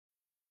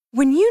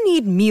When you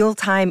need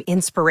mealtime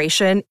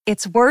inspiration,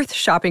 it's worth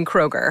shopping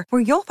Kroger,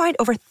 where you'll find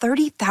over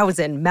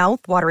 30,000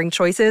 mouth-watering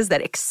choices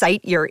that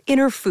excite your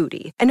inner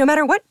foodie. And no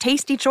matter what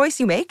tasty choice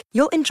you make,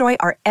 you'll enjoy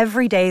our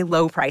everyday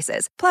low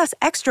prices, plus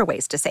extra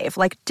ways to save,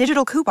 like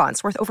digital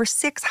coupons worth over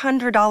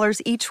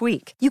 $600 each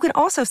week. You can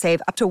also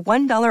save up to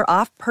 $1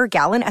 off per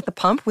gallon at the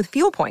pump with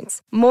fuel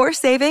points. More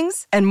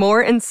savings and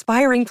more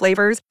inspiring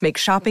flavors make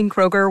shopping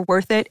Kroger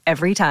worth it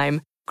every time.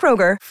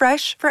 Kroger,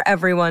 fresh for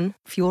everyone.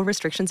 Fuel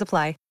restrictions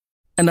apply.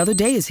 Another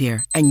day is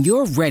here, and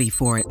you're ready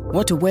for it.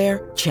 What to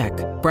wear? Check.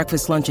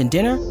 Breakfast, lunch, and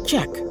dinner?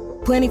 Check.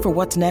 Planning for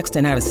what's next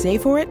and how to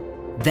save for it?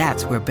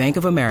 That's where Bank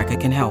of America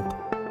can help.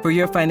 For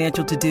your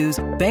financial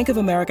to-dos, Bank of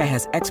America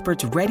has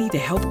experts ready to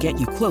help get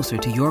you closer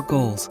to your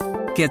goals.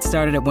 Get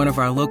started at one of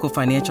our local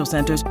financial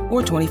centers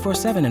or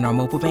 24/7 in our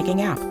mobile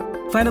banking app.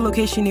 Find a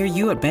location near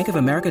you at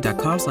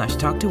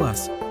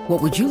bankofamerica.com/talktous.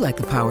 What would you like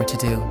the power to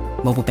do?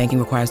 Mobile banking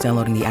requires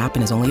downloading the app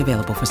and is only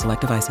available for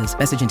select devices.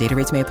 Message and data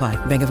rates may apply.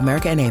 Bank of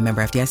America N.A.,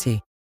 member FDIC.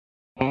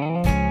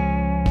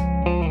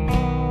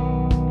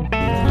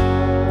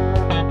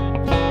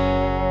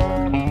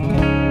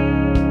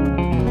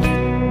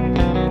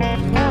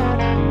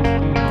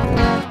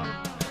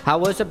 I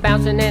was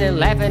a-bouncing and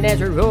laughing as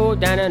we rolled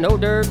down an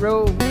old dirt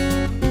road.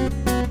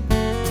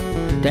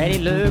 Daddy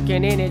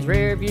looking in his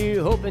rear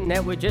view, hoping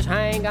that we'd just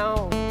hang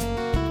on.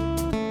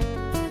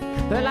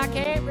 Well, I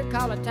can't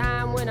recall a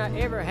time when I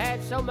ever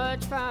had so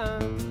much fun.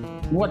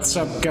 What's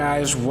up,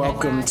 guys?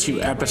 Welcome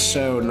to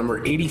episode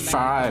number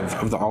 85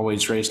 of the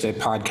Always Race Day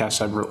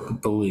podcast, I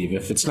believe.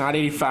 If it's not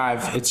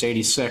 85, it's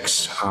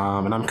 86.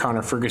 And I'm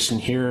Connor Ferguson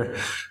here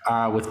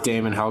with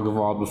Damon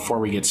Helgevald. Before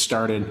we get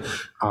started,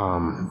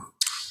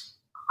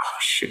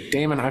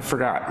 Damon, I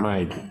forgot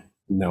my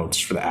notes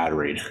for the ad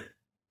read.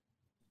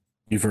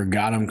 You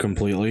forgot them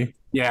completely?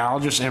 Yeah,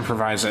 I'll just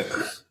improvise it.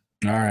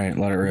 All right,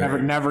 let it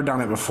rip. Never done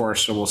it before,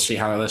 so we'll see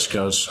how this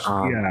goes.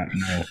 No.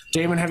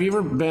 Damon, have you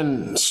ever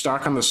been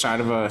stuck on the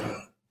side of a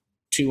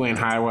two-lane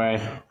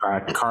highway,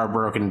 car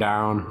broken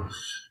down?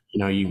 You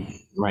know, you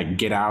might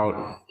get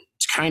out.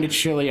 It's kind of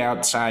chilly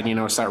outside. You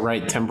know, it's that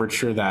right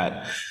temperature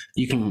that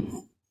you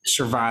can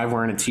survive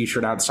wearing a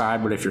T-shirt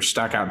outside, but if you're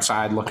stuck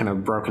outside looking at a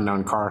broken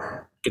down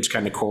car, it gets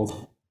kind of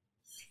cold.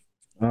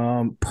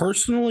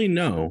 Personally,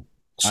 no.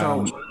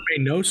 So I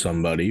may know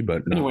somebody,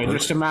 but no. Anyway,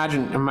 just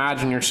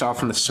imagine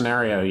yourself in the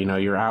scenario. You know,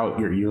 you're out,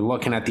 you're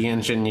looking at the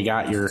engine, you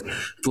got your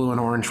blue and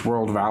orange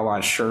World of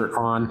Outlaws shirt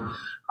on,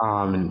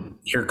 and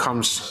here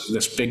comes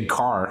this big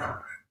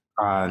car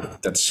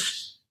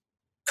that's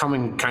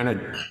coming kind of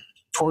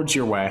towards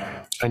your way,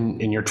 and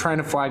you're trying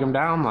to flag them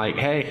down, like,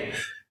 hey,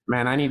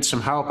 man, I need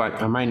some help.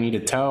 I might need a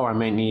tow. I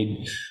might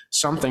need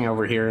something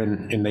over here,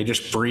 and they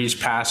just breeze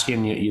past you,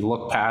 and you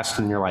look past,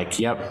 and you're like,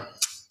 yep,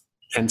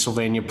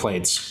 Pennsylvania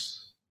plates.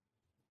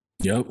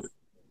 Yep.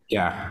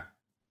 Yeah.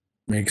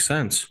 Makes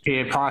sense.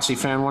 PA Posse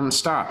fan wouldn't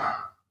stop.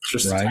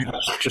 Just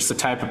the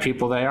type of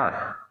people they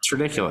are. It's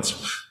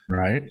ridiculous.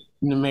 Right.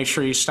 And make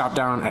sure you stop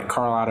down at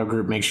Carl Auto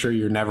Group. Make sure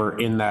you're never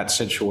in that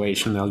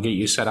situation. They'll get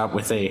you set up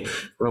with a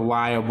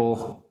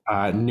reliable,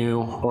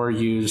 new or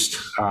used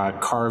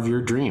car of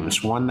your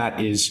dreams. One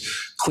that is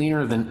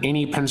cleaner than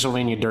any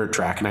Pennsylvania dirt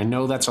track. And I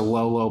know that's a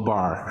low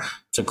bar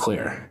to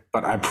clear,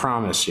 but I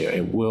promise you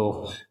it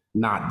will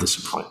not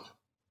disappoint.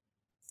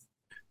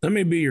 That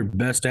may be your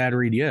best ad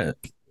read yet.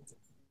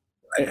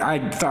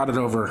 I thought it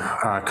over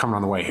coming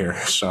on the way here,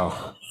 so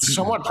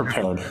somewhat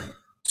prepared.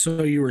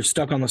 So you were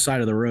stuck on the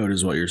side of the road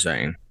is what you're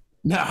saying?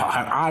 No,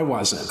 I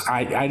wasn't.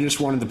 I just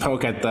wanted to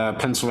poke at the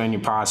Pennsylvania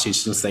Posse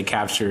since they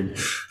captured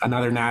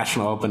another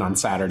national open on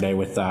Saturday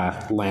with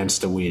Lance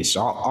DeWeese.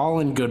 All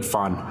in good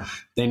fun.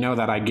 They know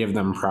that I give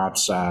them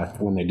props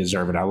when they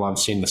deserve it. I love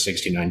seeing the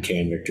 69K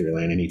in Victory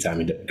Lane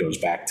anytime it goes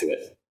back to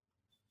it.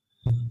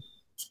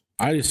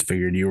 I just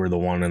figured you were the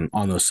one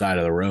on the side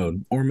of the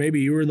road, or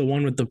maybe you were the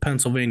one with the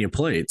Pennsylvania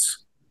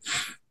plates.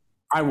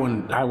 I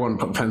wouldn't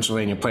put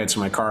Pennsylvania plates in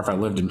my car if I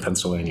lived in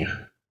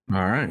Pennsylvania.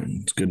 All right,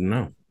 it's good to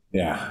know.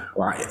 Yeah,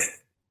 well,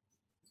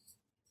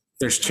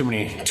 there's too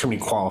many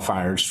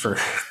qualifiers for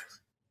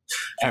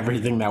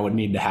everything that would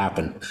need to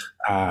happen.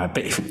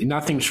 But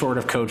nothing short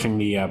of coaching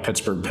the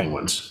Pittsburgh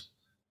Penguins.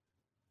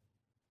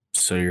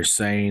 So you're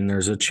saying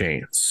there's a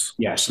chance?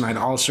 Yes, and I'd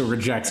also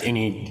reject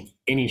any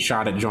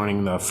shot at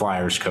joining the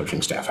Flyers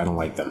coaching staff. I don't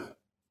like them.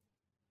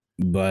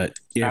 But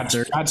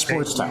if that's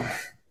sports time.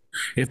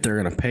 If they're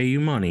going to pay you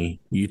money,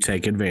 you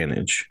take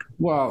advantage.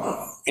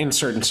 Well, in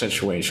certain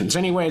situations.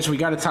 Anyways, we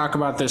got to talk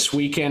about this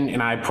weekend,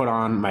 and I put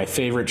on my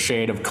favorite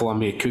shade of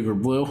Columbia Cougar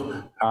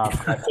Blue,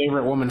 my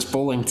favorite women's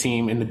bowling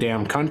team in the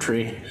damn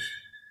country.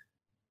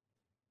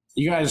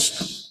 You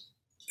guys,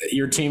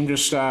 your team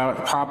just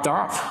popped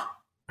off.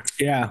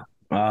 Yeah.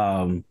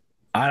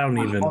 I don't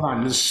even. Hold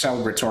on, this is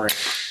celebratory.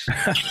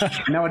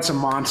 I know it's a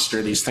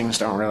monster. These things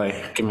don't really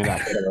give me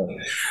that bit of a.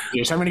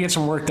 Yes, I'm going to get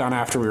some work done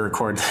after we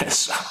record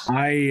this.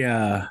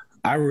 I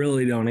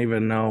really don't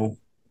even know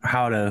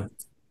how to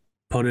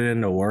put it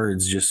into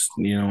words. Just,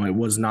 it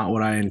was not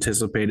what I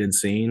anticipated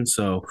seeing.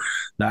 So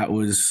that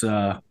was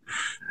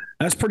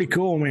That's pretty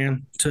cool,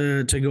 man,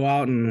 to go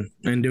out and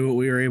do what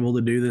we were able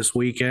to do this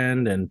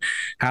weekend and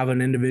have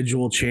an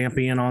individual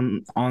champion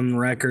on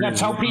record. Yeah,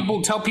 tell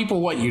people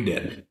what you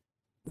did.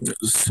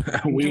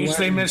 In case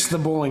they missed the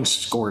bowling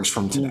scores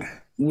from today.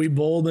 We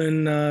bowled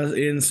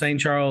in St.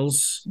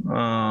 Charles,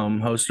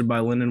 hosted by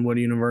Lindenwood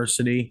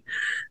University,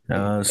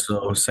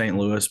 so St.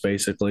 Louis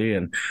basically,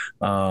 and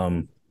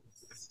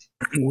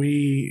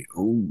we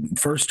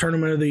first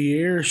tournament of the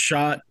year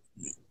shot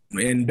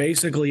and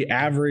basically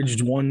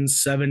averaged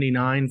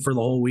 179 for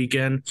the whole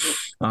weekend.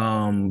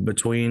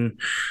 Between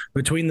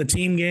the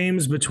team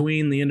games,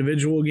 between the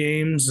individual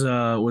games,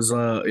 it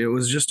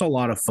was just a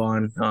lot of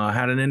fun.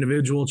 Had an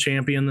individual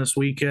champion this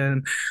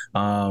weekend,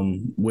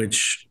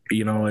 which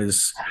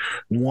is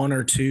one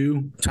or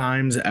two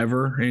times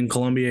ever in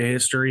Columbia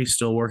history.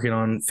 Still working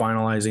on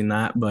finalizing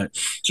that, but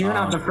so you're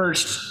not the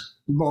first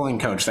bowling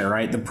coach there,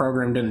 right? The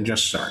program didn't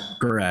just start.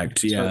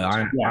 Correct. Yeah,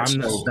 I'm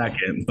the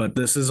second, but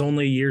this is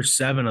only year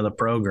 7 of the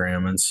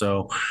program, and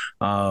so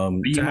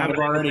to have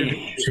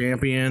already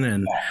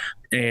champion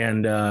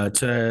and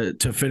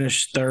to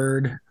finish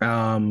third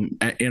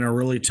in a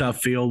really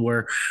tough field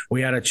where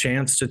we had a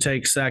chance to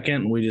take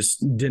second. We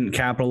just didn't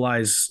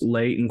capitalize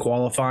late in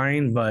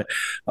qualifying, but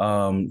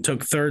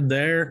took third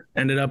there,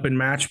 ended up in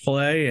match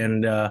play,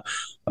 and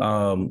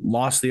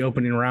lost the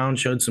opening round,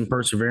 showed some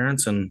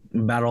perseverance, and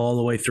battled all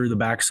the way through the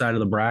backside of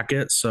the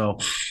bracket. So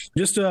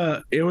just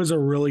it was a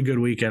really good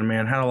weekend,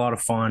 man. Had a lot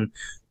of fun.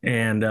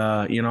 And,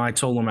 I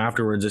told them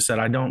afterwards, I said,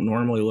 I don't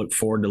normally look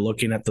forward to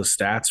looking at the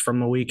stats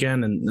from the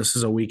weekend. And this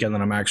is a weekend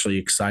that I'm actually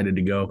excited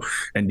to go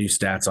and do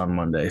stats on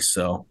Monday.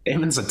 So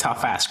Damon's a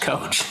tough ass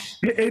coach.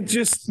 It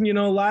just,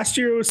 last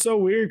year it was so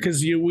weird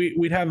because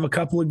we'd have a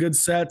couple of good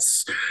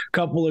sets, a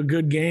couple of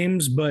good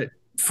games, but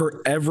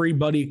for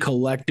everybody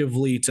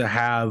collectively to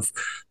have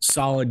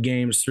solid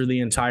games through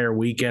the entire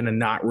weekend and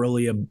not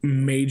really a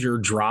major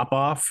drop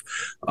off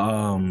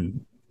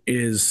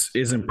is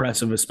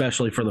impressive,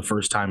 especially for the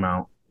first time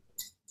out.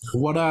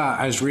 What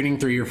I was reading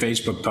through your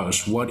Facebook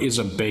post. What is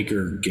a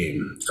Baker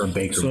game or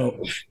Baker?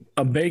 So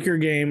a Baker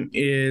game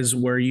is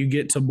where you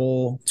get to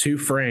bowl 2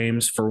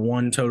 frames for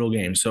one total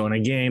game. So in a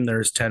game,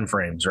 there's 10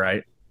 frames,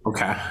 right?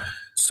 Okay.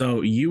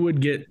 So you would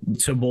get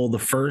to bowl the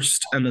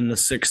first and then the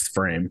 6th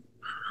frame.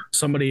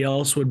 Somebody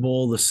else would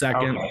bowl the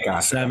 2nd,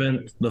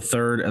 7th, the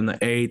 3rd, and the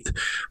 8th,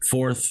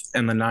 4th,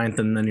 and the 9th,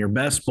 and then your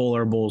best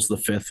bowler bowls the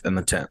 5th and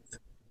the 10th.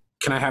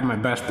 Can I have my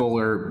best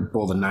bowler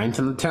bowl the 9th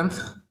and the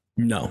 10th?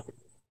 No.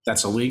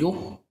 That's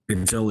illegal?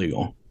 It's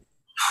illegal.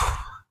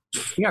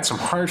 We got some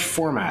harsh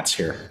formats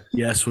here.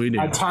 Yes, we do.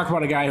 I talk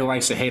about a guy who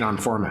likes to hate on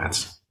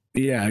formats.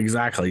 Yeah,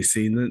 exactly.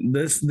 See,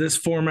 this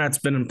format's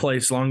been in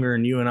place longer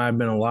than you and I have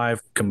been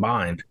alive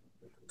combined.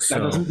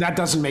 So that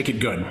doesn't make it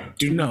good.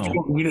 No.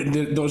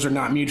 Those are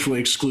not mutually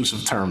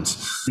exclusive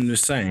terms. I'm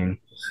just saying.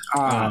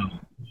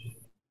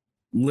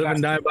 Live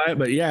and die by it,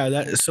 but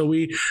yeah, so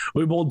we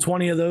bowled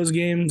 20 of those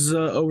games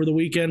over the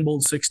weekend,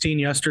 bowled 16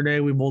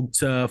 yesterday. We bowled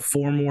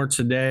 4 more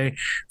today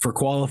for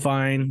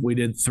qualifying. We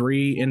did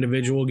 3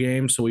 individual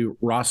games, so we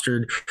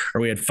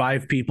had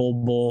 5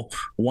 people bowl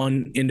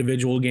 1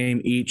 individual game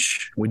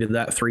each. We did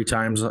that 3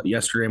 times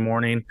yesterday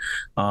morning.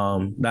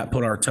 That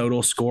put our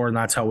total score, and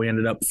that's how we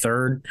ended up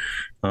third.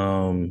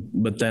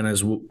 But then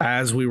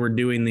as we were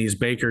doing these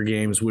Baker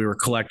games, we were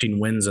collecting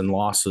wins and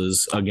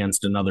losses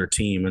against another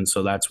team, and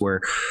so that's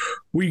where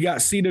we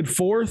got seated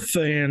 4th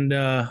and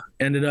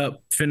ended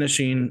up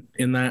finishing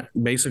in that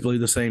basically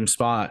the same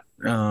spot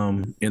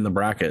in the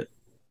bracket.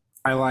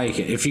 I like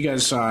it. If you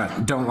guys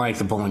don't like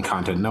the bowling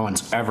content, no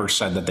one's ever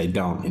said that they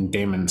don't. And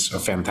Damon's a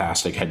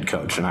fantastic head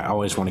coach, and I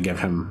always want to give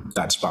him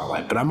that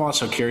spotlight. But I'm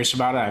also curious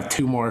about it. I have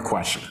 2 more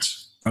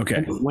questions.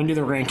 Okay. When do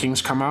the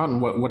rankings come out,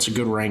 and what's a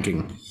good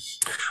ranking?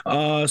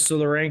 So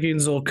the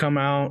rankings will come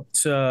out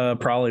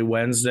probably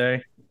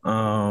Wednesday.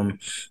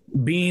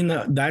 Being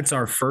that that's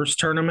our first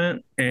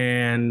tournament,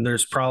 and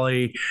there's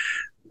probably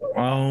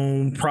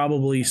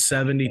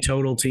 70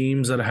 total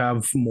teams that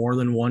have more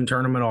than one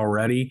tournament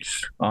already.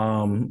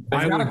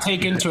 I've got to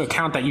take into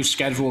account that you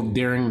scheduled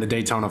during the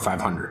Daytona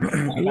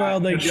 500. Well,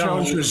 they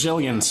shows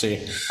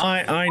resiliency.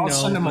 I know. I'll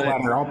send them a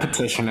letter. I'll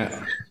petition it.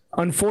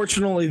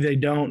 Unfortunately, they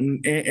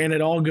don't, and it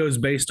all goes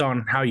based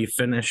on how you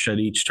finish at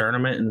each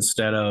tournament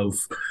instead of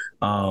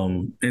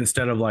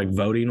like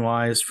voting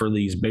wise for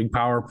these big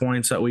power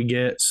points that we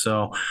get.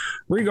 So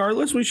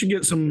regardless, we should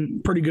get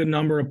some pretty good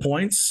number of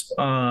points.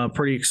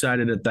 Pretty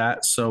excited at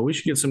that. So we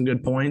should get some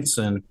good points,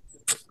 and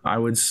I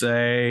would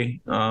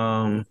say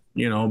I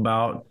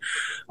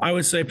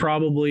would say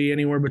probably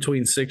anywhere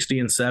between 60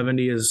 and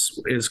 70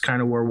 is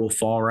kind of where we'll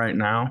fall right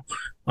now.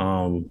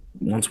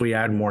 Once we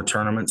add more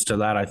tournaments to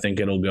that, I think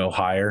it'll go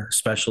higher,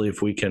 especially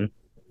if we can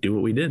do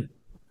what we did.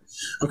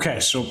 Okay,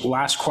 so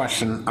last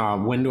question.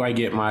 When do I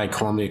get my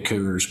Columbia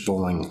Cougars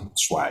bowling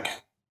swag?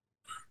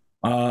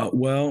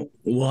 Well,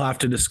 we'll have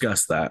to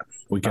discuss that.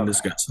 We can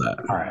discuss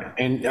that. All right.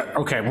 And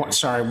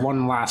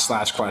one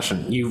last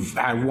question. You've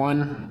had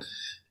one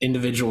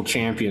individual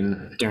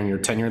champion during your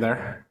tenure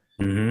there?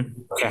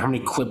 Mm-hmm. Okay, how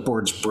many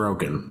clipboards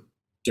broken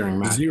during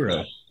match?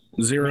 0.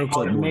 Zero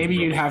clipboards. Maybe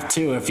you'd have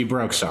 2 if you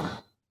broke some.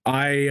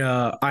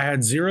 I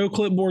had 0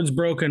 clipboards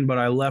broken, but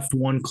I left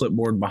 1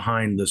 clipboard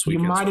behind this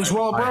weekend. You might as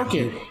well have broke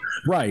it.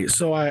 Right.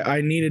 So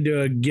I needed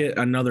to get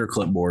another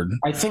clipboard.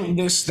 I think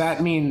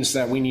that means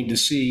that we need to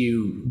see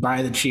you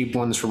buy the cheap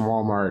ones from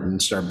Walmart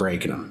and start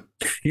breaking them.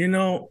 You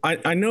know,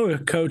 I know a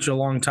coach a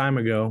long time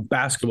ago,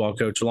 basketball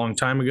coach a long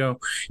time ago.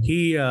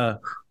 He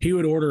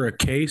would order a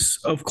case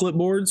of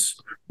clipboards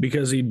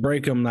because he'd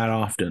break them that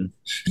often.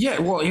 Yeah,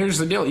 well, here's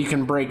the deal. You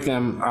can break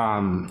them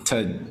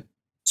to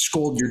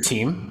scold your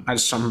team,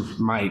 as some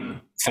might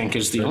think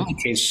is the only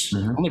case,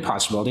 only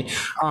possibility.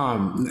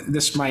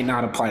 This might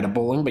not apply to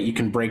bowling, but you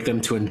can break them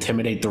to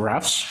intimidate the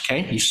refs.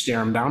 Okay, you stare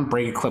them down,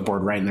 break a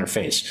clipboard right in their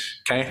face.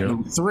 Okay,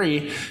 Number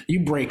 3, you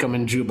break them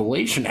in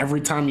jubilation.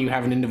 Every time you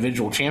have an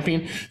individual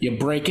champion, you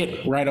break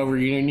it right over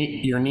your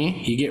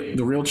knee. You get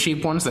the real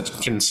cheap ones that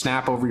can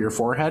snap over your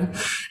forehead.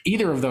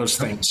 Either of those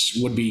things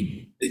would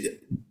be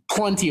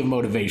plenty of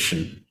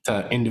motivation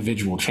to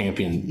individual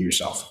champion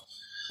yourself.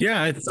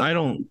 Yeah, I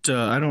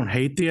don't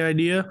hate the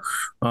idea.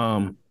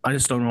 I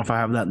just don't know if I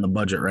have that in the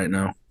budget right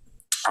now.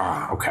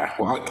 Okay.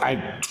 Well,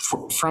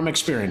 from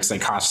experience, they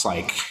cost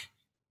like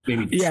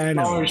maybe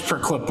 $2 per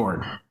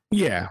clipboard.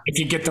 Yeah, if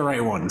you get the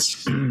right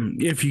ones.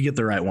 If you get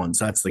the right ones,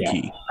 that's the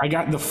key. I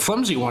got the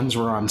flimsy ones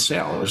were on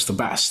sale. It was the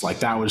best. Like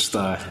that was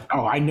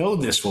I know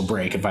this will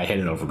break if I hit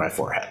it over my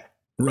forehead.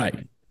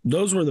 Right.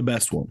 Those were the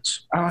best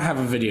ones. I don't have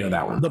a video of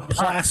that one.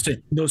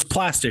 Those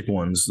plastic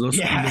ones, those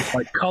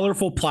like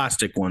colorful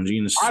plastic ones.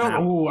 You can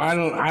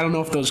I don't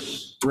know if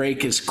those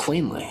break as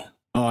cleanly.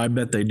 Oh, I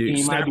bet they do.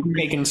 You might be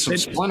taking some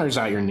splinters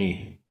out your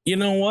knee. You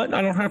know what?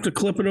 I don't have to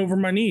clip it over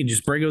my knee.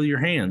 Just break it with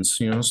your hands.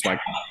 You know, it's like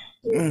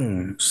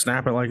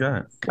snap it like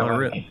that. Let it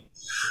rip.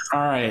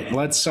 All right,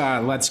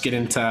 let's get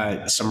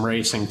into some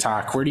racing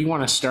talk. Where do you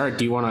want to start?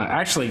 Do you want to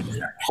actually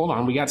hold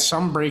on? We got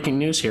some breaking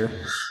news here.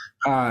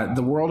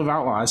 The World of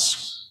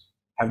Outlaws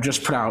have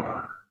just put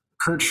out.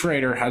 Kurt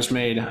Schrader has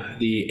made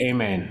the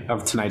A-main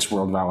of tonight's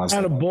World of Outlaws.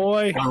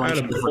 Attaboy.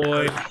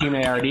 Team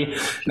ARD.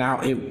 Now,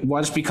 it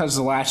was because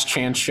the Last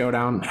Chance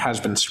Showdown has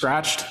been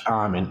scratched,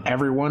 and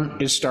everyone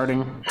is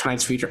starting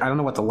tonight's feature. I don't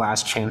know what the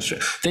Last Chance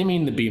they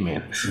mean the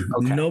B-main.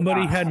 Okay.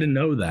 Nobody had to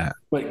know that.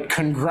 But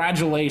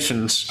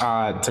congratulations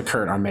to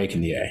Kurt on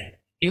making the A.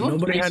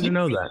 Nobody had to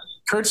know that.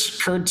 Kurt's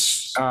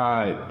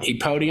he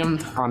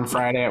podiumed on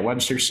Friday at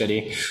Webster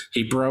City.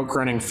 He broke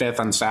running 5th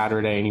on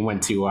Saturday, and he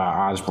went to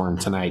Osborne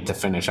tonight to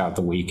finish out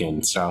the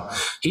weekend. So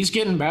he's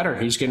getting better.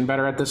 He's getting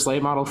better at this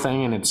late model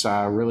thing, and it's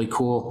really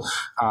cool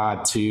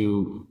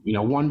to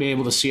one, be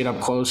able to see it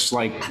up close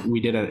like we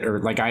did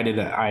like I did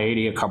at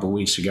I-80 a couple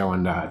weeks ago,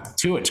 and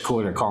 2, it's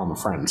cooler to call him a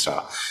friend.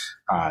 So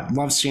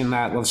love seeing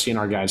that. Love seeing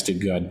our guys do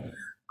good.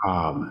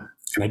 And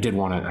I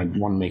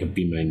want to make a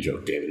B-main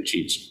joke, David.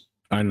 Jeez.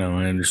 I know,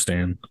 I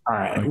understand. All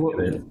right,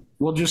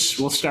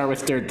 we'll start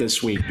with dirt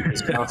this week.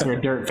 Because if you're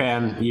a dirt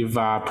fan, you've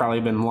probably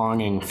been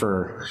longing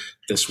for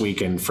this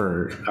weekend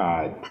for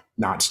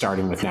not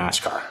starting with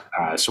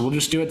NASCAR. So we'll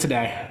just do it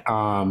today.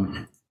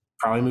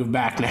 Probably move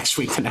back next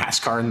week to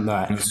NASCAR, and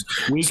the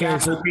week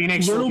after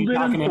Phoenix we'll be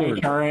talking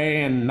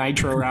NHRA and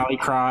Nitro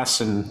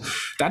Rallycross, and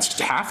that's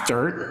half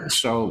dirt.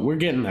 So we're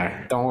getting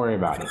there. Don't worry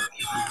about it.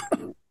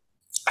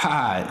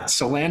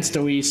 So Lance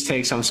Dewease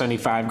takes home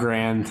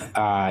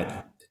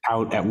 $75,000.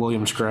 Out at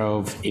Williams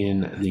Grove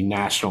in the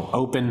National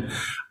Open.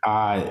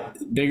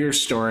 Bigger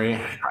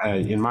story,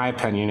 in my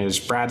opinion,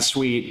 is Brad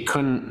Sweet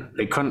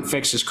couldn't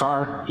fix his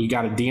car. He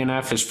got a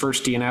DNF, his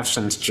first DNF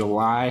since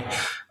July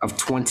of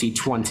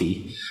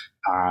 2020.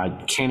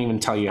 Can't even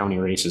tell you how many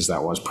races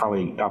that was.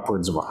 Probably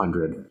upwards of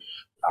 100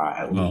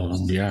 at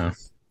least. Yeah,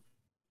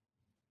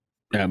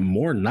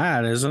 more than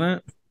that, isn't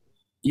it?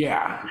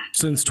 Yeah,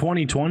 since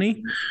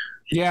 2020.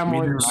 Yeah,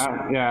 more than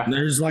that. Yeah,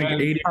 there's like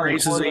 80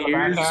 races a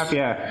year.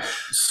 Yeah.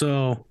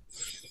 So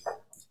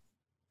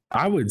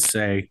I would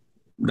say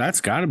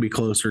that's got to be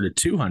closer to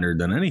 200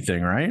 than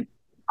anything, right?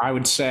 I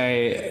would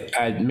say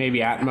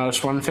maybe at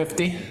most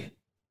 150.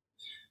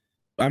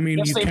 I mean,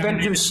 they've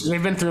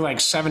been through like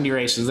 70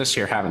 races this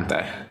year, haven't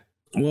they?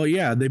 Well,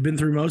 yeah, they've been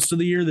through most of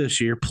the year this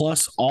year,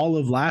 plus all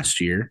of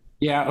last year.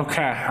 Yeah.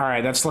 Okay. All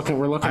right.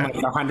 We're looking like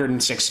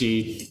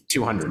 160,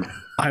 200.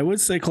 I would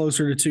say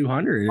closer to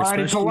 200. All right.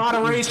 It's a lot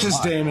of races,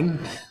 Damon.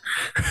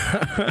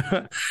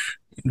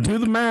 Do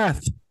the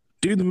math.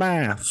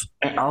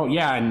 Oh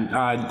yeah. And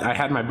I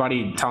had my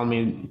buddy telling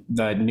me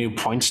the new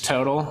points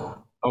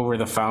total over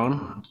the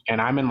phone,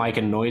 and I'm in like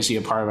a noisy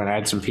apartment. I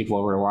had some people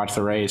over to watch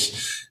the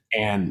race,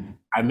 and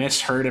I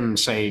misheard him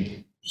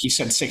say, he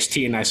said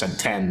 16, I said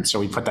 10, so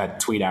we put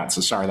that tweet out,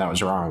 so sorry, that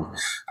was wrong.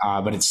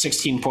 But it's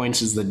 16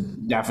 points is the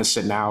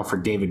deficit now for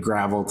David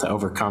Gravel to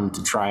overcome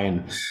to try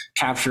and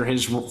capture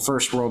his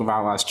first World of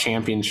Outlaws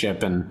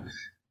championship. And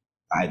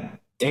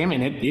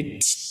Damon,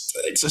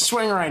 it's a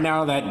swing right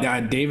now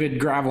that David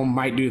Gravel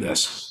might do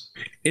this.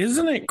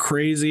 Isn't it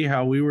crazy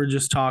how we were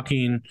just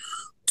talking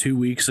 2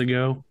 weeks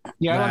ago.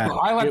 Yeah,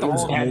 I let the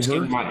old heads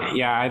get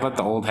I let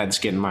the old heads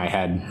get in my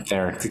head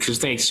there because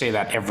they say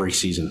that every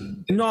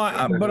season.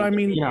 No, but I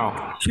mean,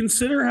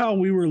 consider how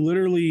we were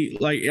literally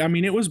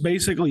it was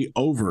basically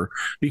over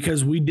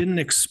because we don't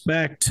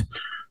expect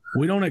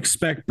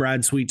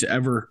Brad Sweet to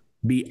ever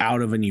be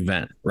out of an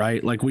event,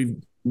 right? Like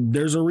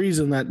there's a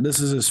reason that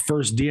this is his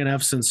first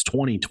DNF since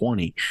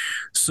 2020.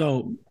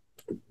 So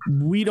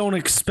we don't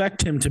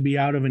expect him to be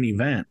out of an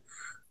event.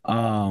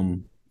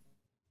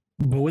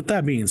 But with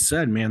that being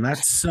said, man,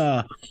 that's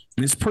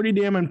it's pretty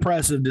damn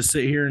impressive to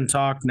sit here and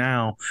talk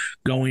now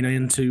going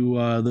into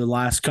the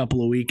last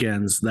couple of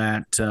weekends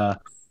that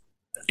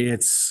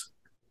it's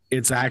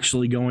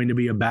actually going to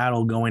be a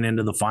battle going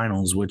into the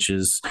finals, which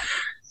is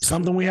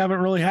something we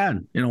haven't really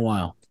had in a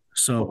while.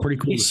 So pretty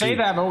cool. You say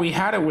that, but we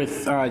had it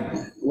with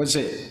was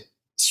it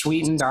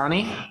Sweet and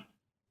Donnie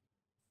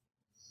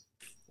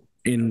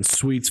in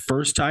Sweet's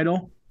first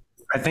title?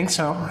 I think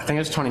so. I think it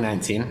was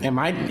 2019.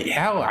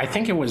 I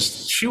think it was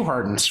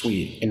Schuhart and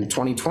Sweet in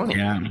 2020.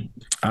 Yeah,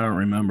 I don't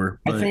remember.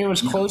 I think it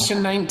was close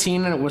in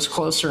 19 and it was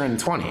closer in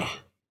 20.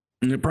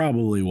 It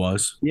probably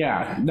was.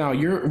 Yeah. No,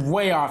 you're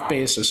way off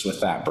basis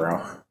with that,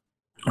 bro.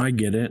 I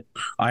get it.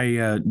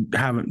 I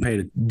haven't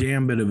paid a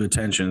damn bit of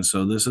attention,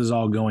 so this is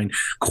all going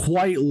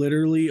quite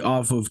literally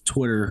off of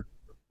Twitter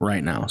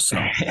right now. So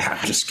yeah,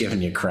 I'm just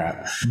giving you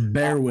crap.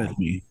 Bear with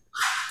me.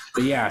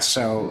 But yeah,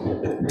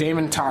 so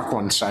Damon, talk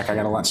 1 sec. I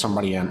gotta let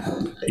somebody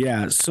in.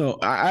 Yeah, so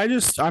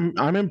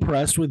I'm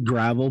impressed with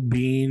Gravel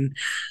being,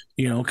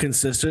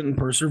 consistent and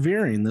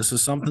persevering. This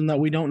is something that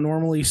we don't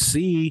normally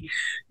see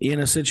in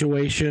a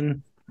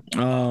situation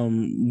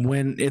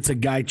when it's a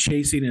guy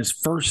chasing his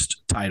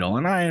first title.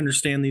 And I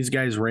understand these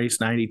guys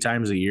race 90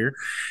 times a year,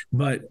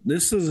 but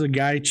this is a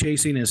guy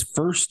chasing his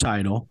first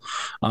title,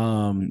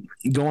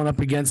 going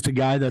up against a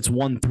guy that's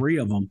won 3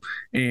 of them.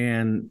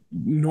 And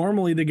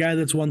normally the guy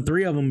that's won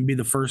 3 of them would be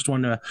the first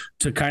one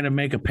to kind of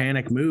make a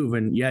panic move.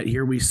 And yet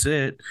here we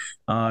sit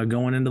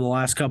going into the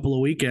last couple of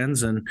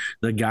weekends, and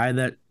the guy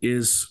that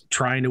is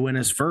trying to win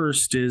his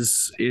first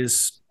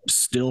is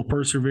still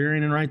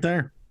persevering and right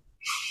there.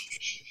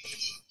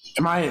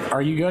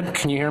 Are you good?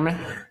 Can you hear me?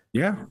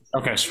 Yeah.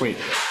 Okay, sweet.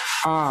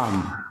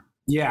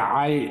 Yeah,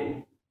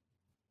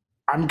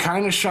 I'm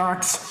kind of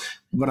shocked,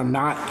 but I'm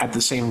not at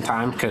the same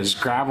time because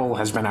Gravel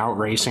has been out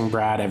racing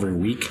Brad every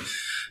week,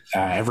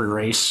 every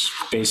race,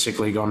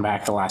 basically going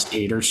back the last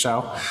 8 or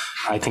so.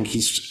 I think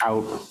he's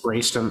out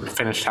raced and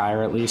finished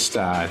higher at least.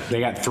 They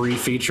got 3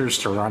 features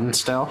to run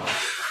still.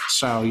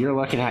 So you're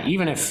looking at,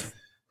 even if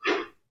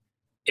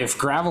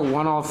Gravel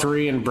won all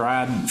 3 and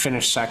Brad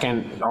finished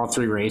second all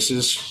 3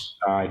 races,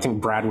 I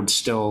think Brad would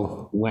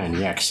still win.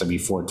 Yeah, because that'd be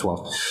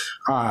 4-12.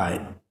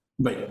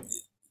 But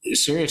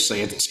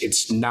seriously,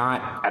 it's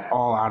not at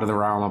all out of the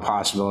realm of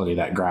possibility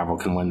that Gravel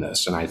can win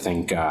this. And I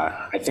think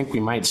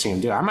we might see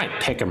him do it. I might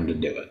pick him to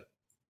do it.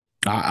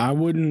 I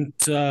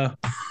wouldn't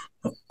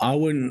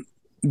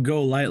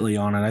go lightly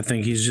on it. I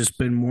think he's just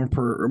been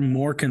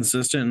more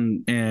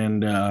consistent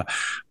and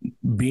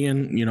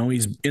being,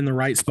 he's in the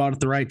right spot at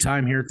the right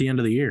time here at the end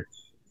of the year.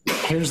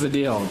 Here's the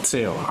deal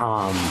too.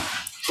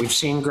 We've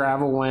seen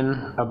Gravel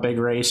win a big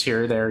race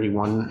here or there. He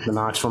won the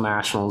Knoxville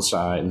Nationals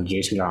in the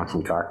Jason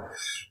Johnson car.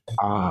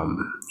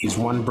 He's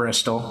won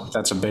Bristol.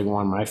 That's a big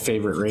one. My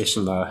favorite race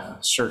in the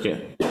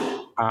circuit.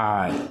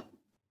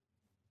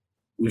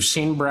 We've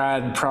seen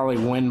Brad probably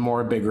win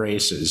more big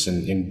races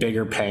and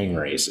bigger paying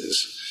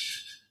races.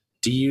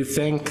 Do you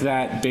think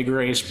that big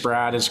race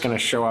Brad is going to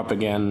show up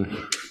again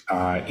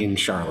in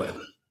Charlotte?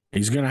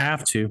 He's going to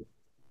have to.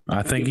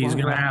 I think he's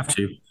going to have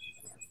to.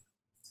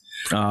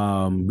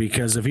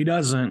 Because if he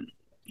doesn't,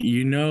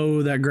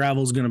 that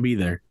Gravel's going to be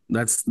there.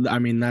 That's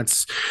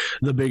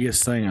the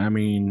biggest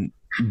thing.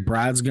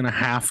 Brad's going to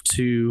have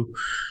to.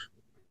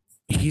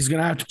 He's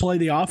going to have to play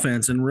the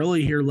offense. And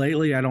really here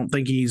lately, I don't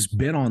think he's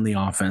been on the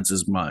offense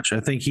as much. I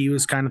think he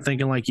was kind of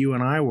thinking like you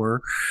and I were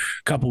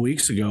a couple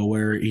weeks ago,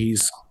 where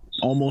he's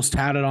almost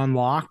had it on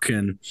lock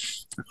and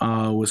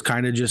was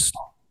kind of just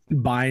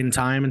buying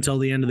time until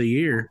the end of the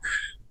year.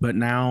 But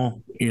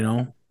now,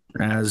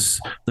 as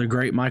the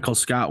great Michael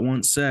Scott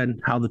once said,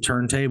 how the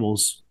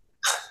turntables.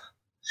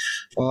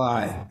 Well,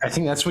 I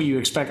think that's what you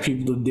expect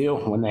people to do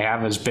when they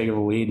have as big of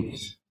a lead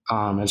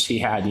as he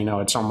had.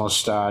 It's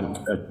almost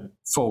a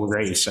full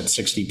race at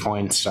 60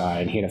 points,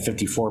 and he had a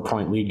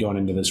 54-point lead going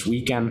into this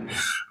weekend.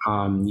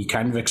 You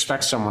kind of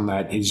expect someone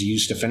that is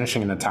used to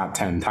finishing in the top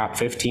 10, top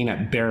 15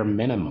 at bare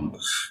minimum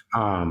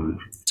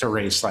to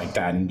race like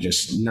that and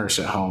just nurse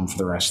it home for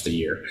the rest of the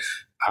year.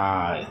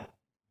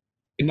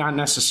 Not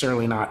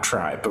necessarily not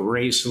try, but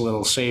race a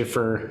little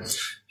safer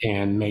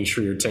and make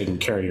sure you're taking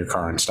care of your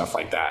car and stuff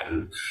like that.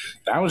 And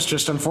that was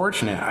just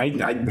unfortunate.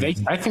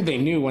 I think they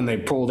knew when they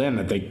pulled in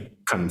that they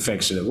couldn't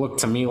fix it. It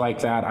looked to me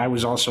like that. I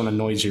was also in a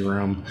noisy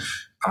room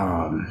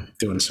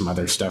doing some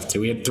other stuff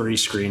too. We had 3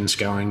 screens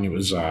going. It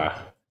was a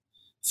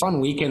fun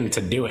weekend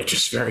to do it.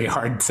 Just very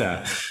hard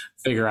to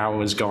figure out what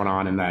was going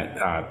on in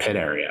that pit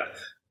area.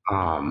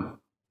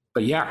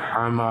 But yeah,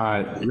 I'm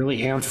really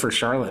amped for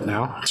Charlotte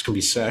now. It's going to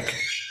be sick.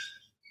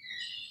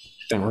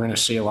 think we're going to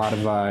see a lot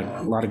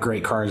of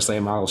great cars, late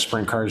model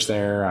sprint cars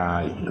there.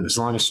 As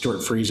long as Stuart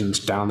Friesen's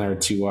down there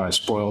to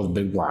spoil the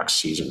big block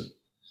season.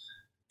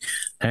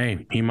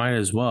 Hey, he might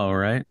as well,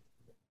 right?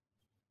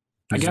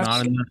 He's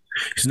not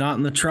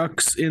in the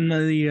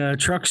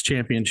trucks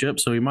championship,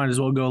 so he might as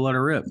well go let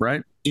her rip,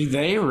 right? Do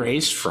they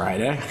race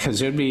Friday?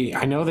 Because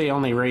I know they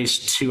only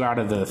race 2 out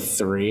of the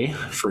 3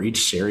 for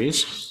each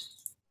series.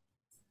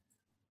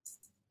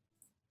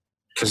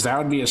 Because that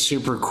would be a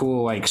super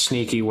cool, like,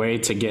 sneaky way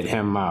to get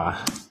him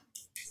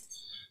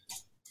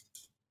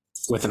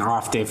with an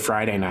off day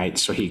Friday night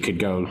so he could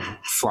go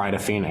fly to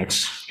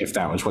Phoenix if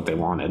that was what they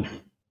wanted.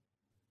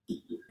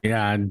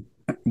 Yeah, I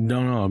don't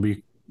know. It'd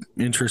be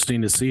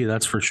interesting to see,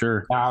 that's for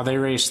sure. They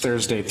race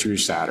Thursday through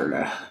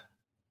Saturday.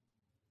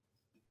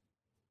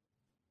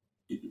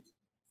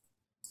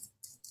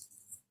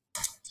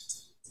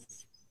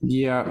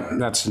 Yeah,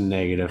 that's a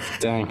negative.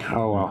 Dang.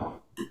 Oh, well.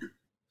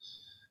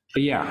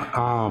 But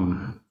yeah,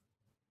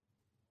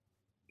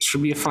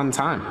 should be a fun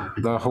time.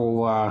 The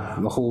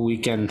whole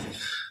weekend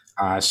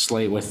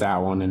slate with that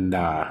one and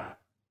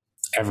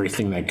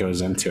everything that goes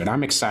into it.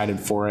 I'm excited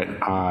for it.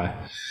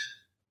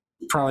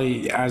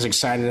 Probably as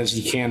excited as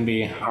you can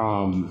be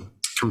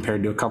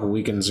compared to a couple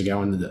weekends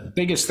ago. And the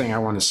biggest thing I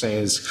want to say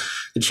is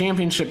the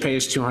championship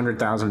pays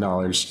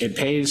 $200,000. It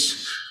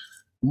pays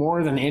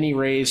more than any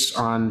race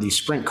on the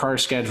sprint car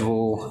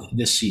schedule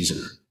this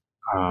season.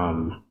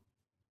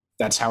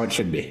 That's how it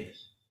should be.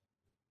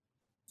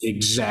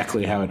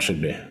 Exactly how it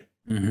should be.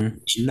 Mm-hmm.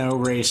 There's no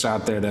race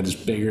out there that is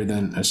bigger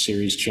than a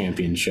series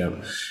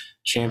championship.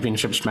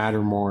 Championships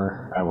matter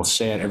more. I will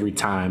say it every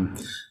time.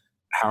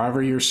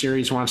 However your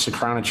series wants to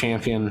crown a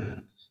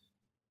champion,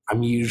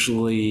 I'm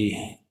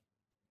usually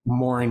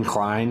more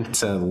inclined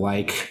to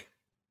like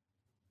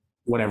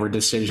whatever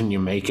decision you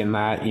make in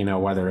that,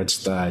 whether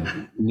it's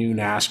the new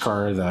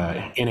NASCAR,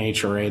 the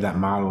NHRA that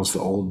models the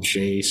old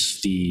chase,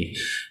 the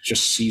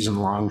just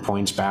season-long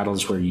points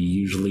battles where you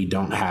usually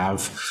don't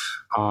have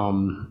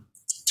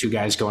 2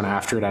 guys going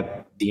after it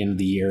at the end of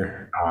the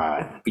year.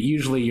 But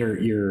usually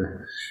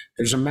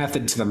there's a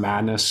method to the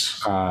madness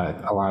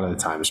a lot of the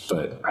times,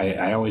 but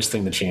I always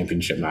think the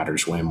championship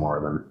matters way more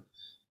than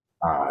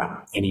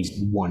any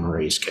one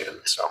race can.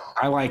 So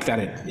I like that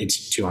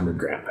it's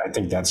 $200,000. I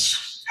think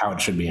that's how it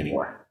should be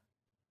anywhere.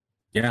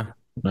 Yeah,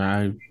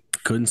 I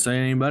couldn't say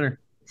any better.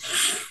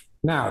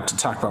 Now to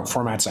talk about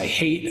formats I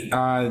hate,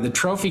 the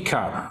Trophy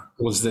Cup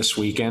was this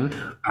weekend.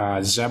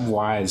 Zeb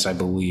Wise, I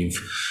believe,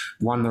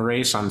 won the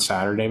race on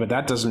Saturday, but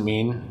that doesn't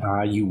mean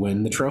you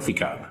win the Trophy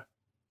Cup.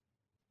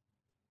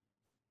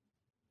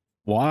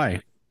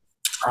 Why?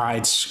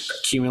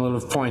 It's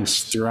cumulative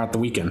points throughout the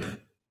weekend.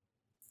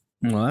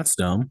 Well, that's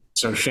dumb.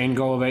 So Shane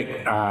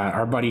Golovic,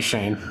 our buddy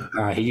Shane,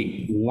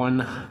 he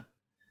won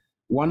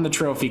the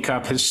Trophy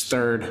Cup, his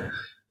third.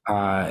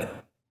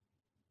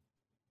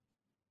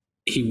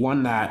 He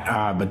won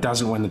that, but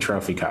doesn't win the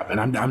Trophy Cup. And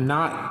I'm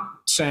not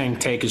saying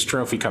take his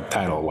Trophy Cup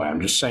title away.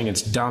 I'm just saying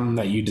it's dumb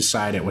that you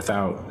decide it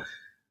without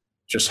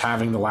just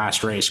having the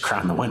last race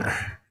crown the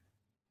winner.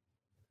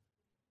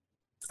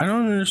 I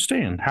don't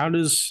understand. How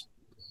does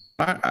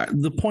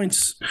the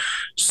points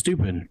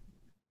stupid?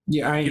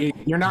 Yeah,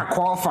 you're not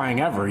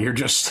qualifying ever. You're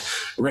just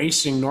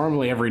racing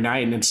normally every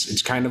night, and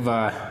it's kind of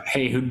a,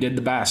 hey, who did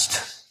the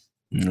best?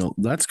 No,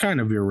 that's kind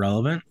of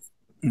irrelevant,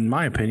 in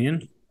my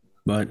opinion.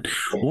 But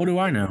what do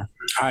I know?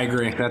 I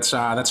agree. That's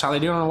how they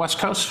do it on the West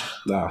Coast,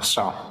 though.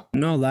 So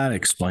no, that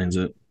explains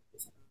it.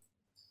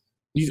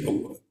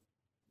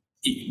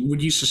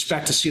 Would you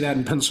suspect to see that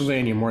in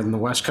Pennsylvania more than the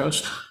West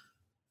Coast?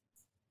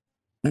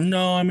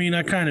 No, I mean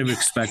I kind of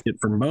expect it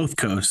from both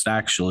coasts,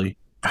 actually.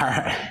 All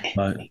right,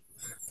 but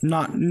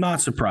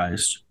not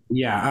surprised.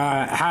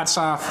 Yeah, hats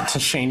off to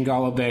Shane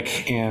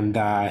Golovic and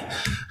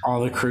all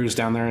the crews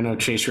down there. I know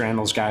Chase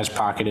Randall's guys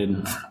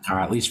pocketed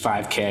at least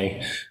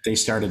 5K. They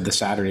started the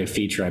Saturday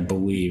feature, I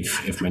believe,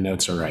 if my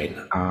notes are right.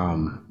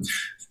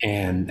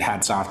 And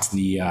hats off to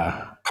the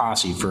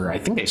posse for, I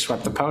think they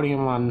swept the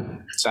podium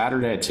on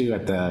Saturday too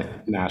at the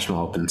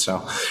National Open.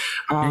 So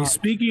hey,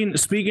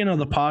 speaking of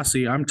the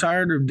posse, I'm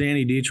tired of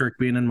Danny Dietrich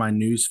being in my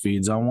news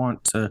feeds. I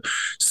want to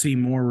see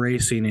more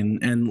racing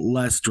and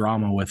less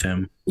drama with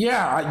him.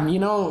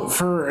 Yeah,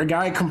 for a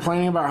guy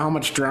complaining about how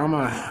much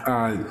drama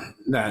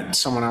that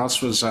someone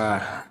else was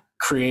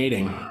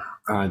creating,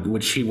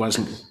 which he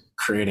wasn't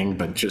creating,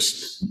 but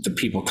just the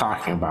people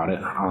talking about it.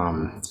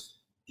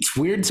 It's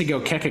weird to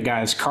go kick a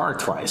guy's car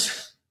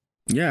twice.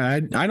 Yeah,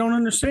 I don't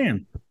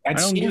understand. It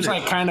seems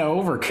like kind of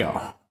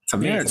overkill to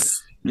me. Yeah,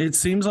 it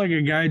seems like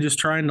a guy just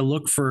trying to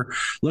look for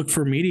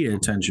media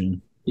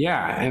attention.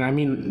 Yeah, and I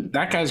mean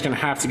that guy's going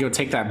to have to go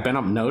take that bent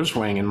up nose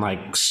wing and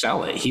like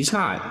sell it. He's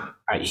not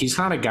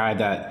a guy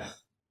that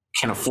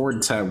can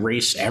afford to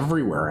race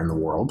everywhere in the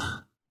world.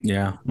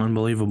 Yeah,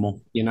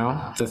 unbelievable. The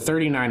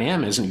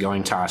 39M isn't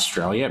going to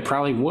Australia. It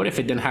probably would if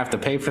it didn't have to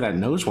pay for that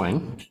nose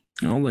wing.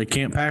 No, they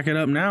can't pack it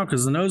up now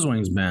because the nose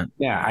wing's bent.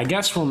 Yeah, I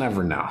guess we'll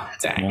never know.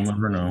 Dang. We'll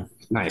never know.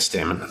 Nice,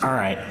 Damon. All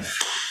right.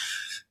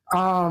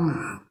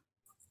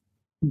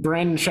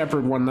 Brandon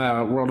Sheppard won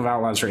the World of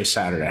Outlaws race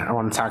Saturday. I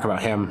want to talk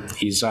about him.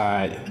 He's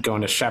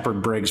going to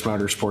Sheppard Briggs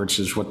Motorsports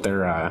is what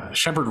they're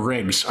Sheppard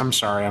Riggs. I'm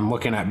sorry. I'm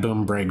looking at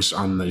Boom Briggs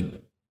on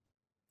the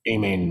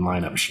A-Main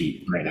lineup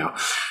sheet right now.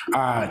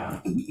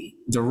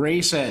 The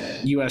race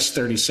at US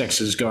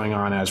 36 is going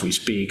on as we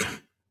speak,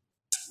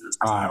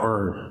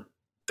 or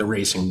the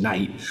racing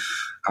night.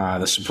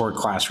 The support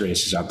class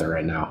race is out there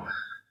right now.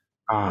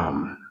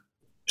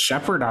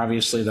 Sheppard,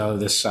 obviously, though,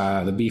 the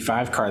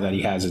B5 car that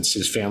he has, it's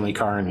his family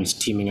car, and he's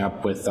teaming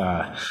up with,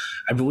 I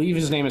believe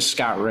his name is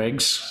Scott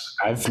Riggs.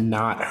 I've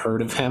not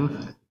heard of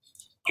him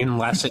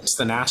unless it's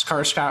the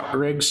NASCAR Scott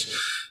Riggs,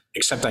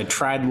 except I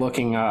tried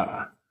looking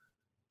up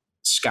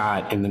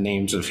Scott in the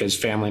names of his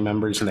family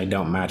members, and they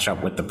don't match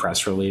up with the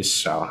press release.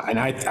 So, and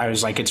I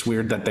was like, it's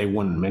weird that they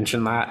wouldn't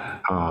mention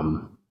that,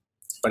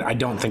 but I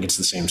don't think it's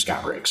the same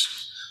Scott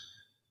Riggs.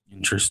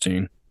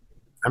 Interesting.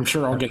 I'm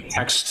sure I'll get a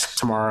text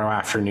tomorrow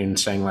afternoon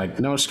saying like,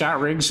 no, Scott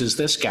Riggs is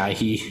this guy.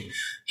 He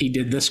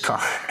did this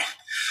car.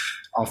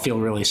 I'll feel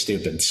really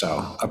stupid.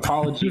 So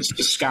apologies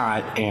to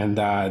Scott and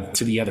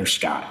to the other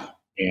Scott.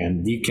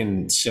 And you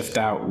can sift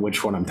out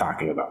which one I'm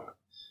talking about.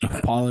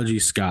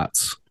 Apologies,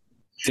 Scotts.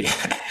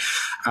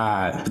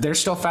 But they're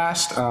still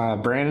fast.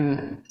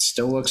 Brandon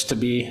still looks to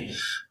be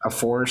a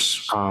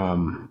force.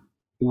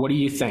 What do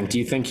you think? Do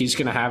you think he's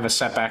going to have a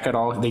setback at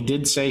all? They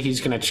did say he's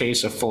going to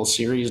chase a full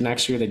series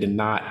next year. They did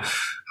not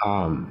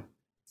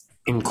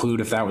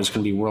include if that was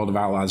going to be World of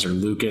Outlaws or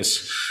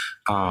Lucas.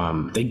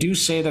 They do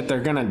say that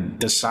they're going to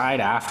decide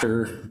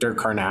after Dirt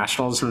Car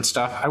Nationals and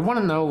stuff. I want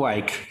to know,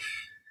 like,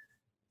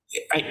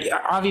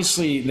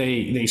 obviously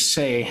they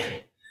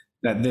say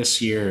that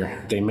this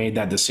year they made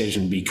that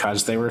decision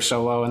because they were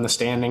so low in the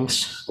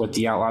standings with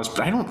the Outlaws,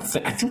 but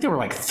I think they were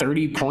like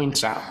 30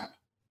 points out.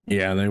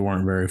 Yeah, they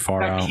weren't very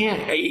far out.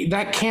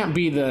 That can't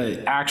be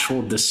the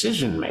actual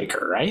decision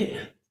maker, right?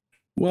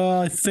 Well,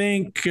 I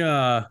think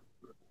to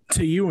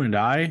you and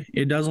I,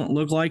 it doesn't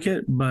look like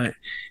it, but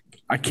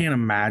I can't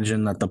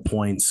imagine that the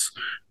points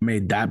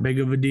made that big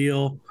of a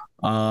deal.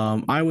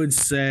 I would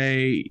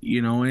say,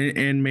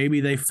 and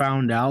maybe they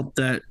found out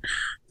that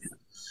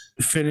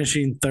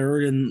finishing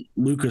third in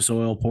Lucas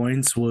Oil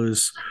points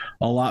was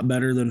a lot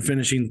better than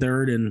finishing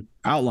third in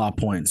Outlaw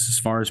points as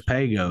far as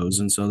pay goes.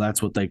 And so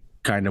that's what they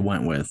kind of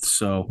went with.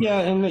 So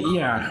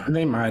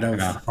they might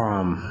have.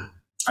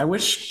 I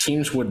wish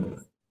teams would,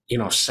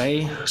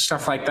 say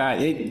stuff like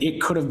that.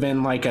 It could have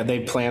been like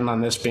they planned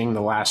on this being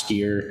the last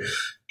year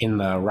in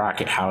the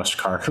Rocket House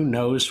car. Who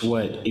knows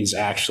what is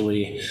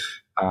actually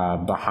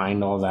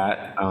behind all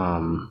that?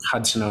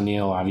 Hudson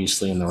O'Neal,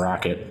 obviously, in the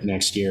Rocket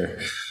next year.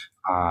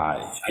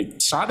 I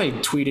saw they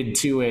tweeted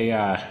to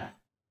a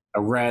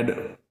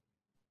red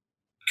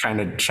kind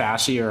of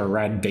chassis or a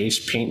red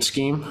base paint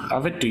scheme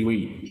of it. Do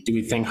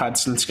we think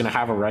Hudson's going to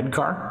have a red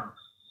car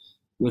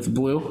with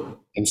blue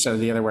instead of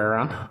the other way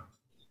around?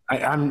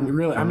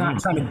 I'm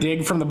not trying to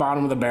dig from the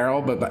bottom of the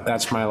barrel, but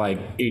that's my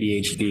like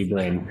ADHD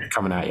brain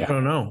coming at you. I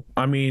don't know.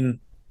 I mean,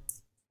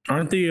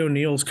 aren't the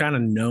O'Neals kind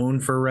of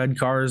known for red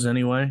cars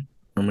anyway?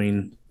 I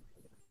mean,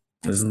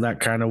 isn't that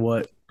kind of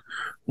what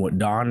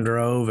Don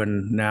drove,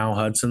 and now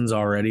Hudson's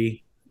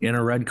already in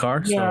a red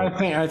car? So.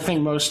 Yeah, I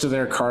think most of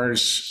their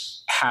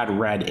cars had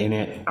red in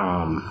it.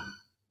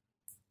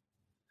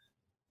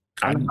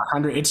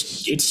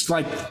 It's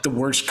like the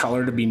worst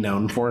color to be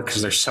known for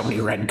because there's so many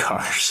red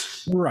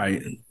cars.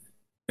 Right.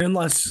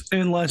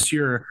 Unless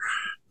you're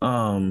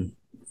a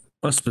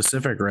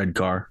specific red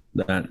car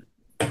that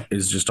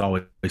is just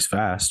always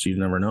fast. You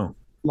never know.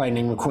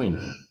 Lightning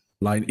McQueen.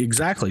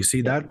 Exactly.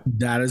 See, that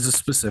is a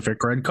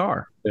specific red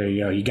car. There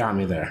you go. You got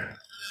me there.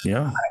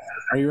 Yeah.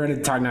 Are you ready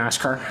to talk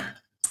NASCAR?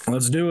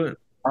 Let's do it.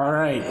 All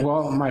right.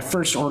 Well, my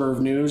first order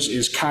of news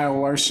is Kyle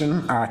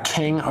Larson,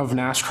 king of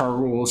NASCAR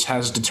rules,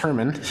 has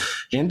determined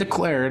and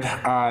declared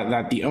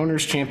that the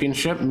Owners'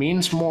 Championship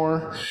means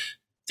more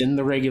than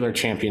the regular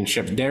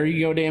championship. There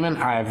you go, Damon.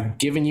 I've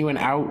given you an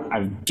out.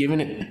 I've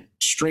given it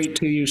straight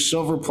to you,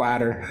 silver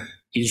platter.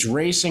 He's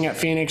racing at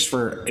Phoenix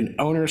for an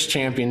Owners'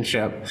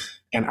 Championship,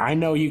 and I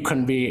know you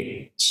couldn't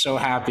be so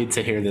happy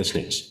to hear this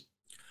news.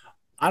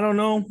 I don't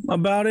know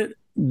about it.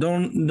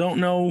 Don't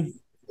know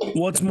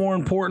what's more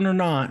important or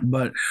not,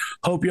 but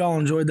hope y'all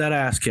enjoyed that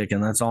ass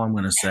kicking. That's all I'm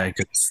going to say,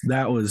 because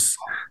that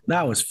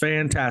was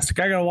fantastic.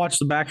 I got to watch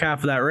the back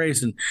half of that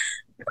race, and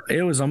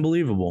it was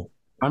unbelievable.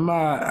 I'm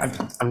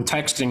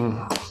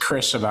texting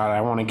Chris about it.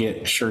 I want to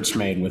get shirts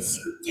made with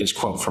his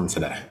quote from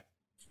today.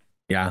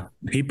 Yeah,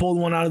 he pulled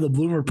one out of the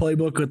Bloomer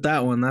playbook with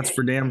that one. That's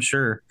for damn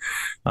sure.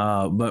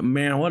 But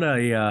man, what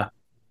a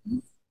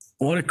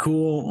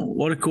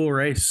cool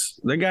race.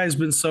 That guy's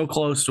been so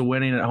close to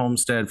winning at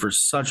Homestead for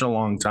such a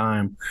long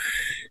time.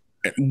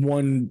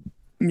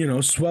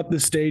 Swept the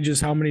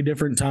stages how many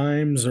different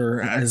times,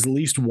 or has at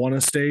least won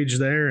a stage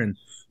there. And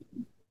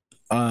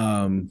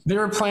they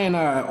were playing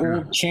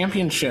old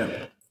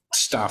championship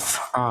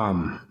stuff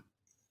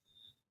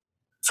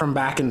from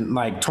back in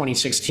like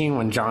 2016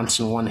 when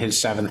Johnson won his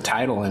 7th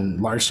title and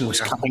Larson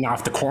was coming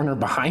off the corner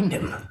behind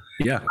him.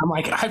 Yeah. I'm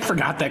like, I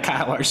forgot that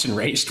Kyle Larson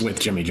raced with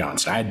Jimmie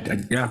Johnson.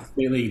 I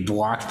really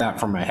blocked that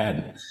from my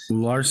head.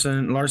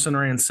 Larson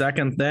ran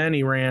second then.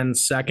 He ran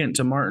second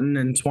to Martin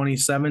in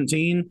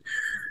 2017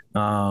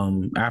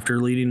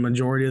 after leading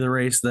majority of the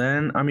race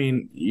then. I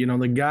mean,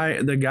 the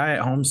guy at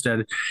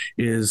Homestead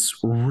is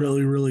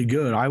really, really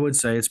good. I would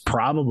say it's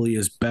probably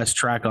his best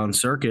track on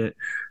circuit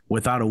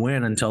without a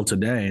win until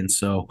today. And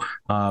so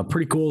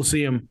pretty cool to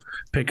see him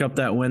pick up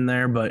that win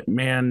there. But,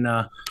 man,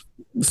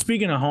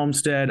 speaking of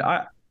Homestead,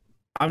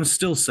 I'm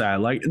still sad.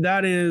 Like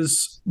that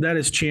is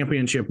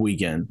championship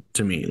weekend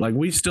to me. Like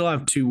we still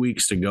have 2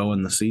 weeks to go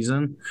in the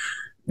season,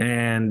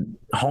 and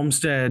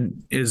Homestead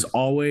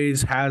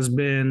has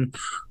been,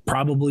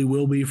 probably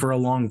will be for a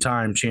long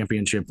time,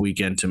 championship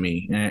weekend to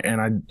me.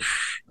 And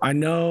I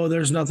know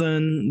there's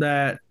nothing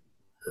that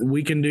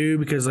we can do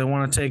because they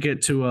want to take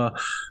it to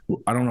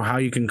I don't know how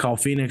you can call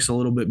Phoenix a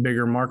little bit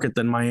bigger market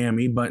than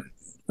Miami, but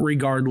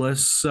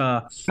regardless,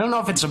 I don't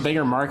know if it's a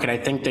bigger market. I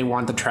think they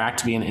want the track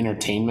to be an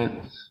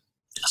entertainment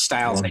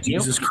style. Oh,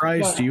 Jesus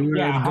Christ!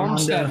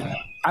 Homestead.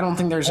 I don't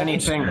think there's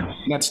anything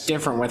that's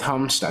different with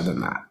Homestead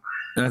than that.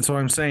 That's what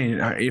I'm saying.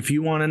 If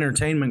you want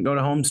entertainment, go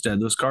to Homestead.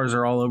 Those cars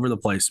are all over the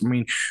place. I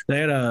mean, they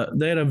had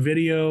a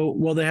video.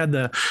 Well, they had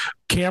the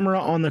camera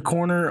on the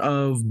corner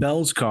of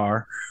Bell's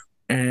car,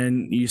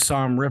 and you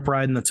saw him rip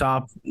riding the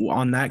top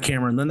on that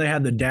camera. And then they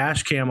had the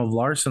dash cam of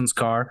Larson's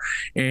car,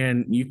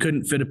 and you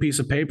couldn't fit a piece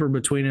of paper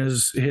between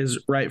his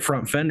right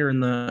front fender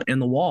in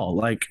the wall.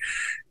 Like,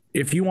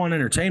 if you want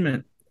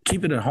entertainment,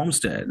 keep it at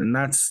Homestead. And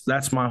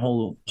that's my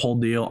whole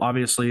deal.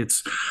 Obviously,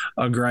 it's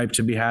a gripe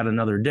to be had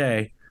another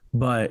day,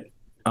 but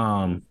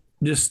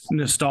just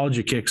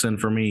nostalgia kicks in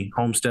for me.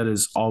 Homestead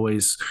is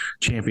always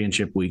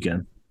championship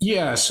weekend.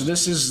 Yeah, so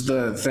this is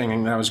the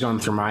thing that was going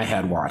through my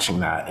head watching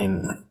that.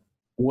 And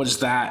was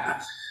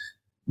that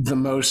the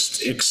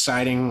most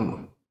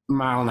exciting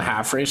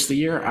mile-and-a-half race of the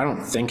year? I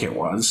don't think it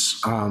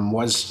was.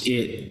 Was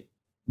it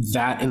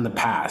that in the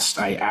past?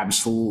 I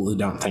absolutely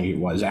don't think it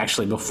was.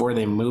 Actually, before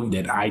they moved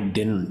it, I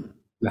didn't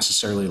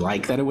necessarily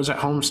like that it was at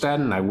Homestead,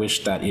 and I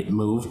wish that it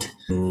moved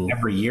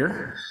every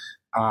year.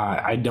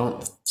 I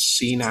don't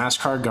see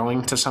NASCAR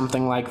going to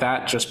something like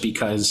that just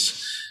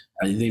because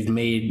they've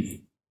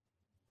made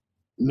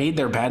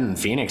their bed in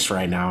Phoenix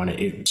right now. And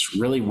it's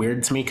really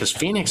weird to me because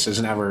Phoenix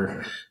is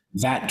never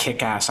that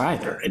kick-ass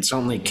either. It's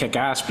only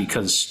kick-ass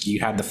because you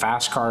had the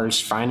fast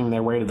cars finding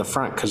their way to the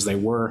front because they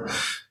were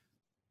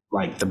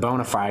like the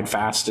bona fide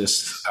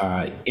fastest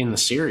in the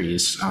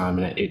series. And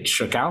it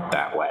shook out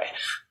that way.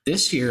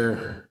 This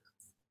year,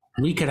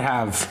 we could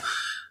have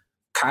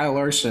Kyle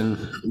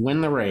Larson win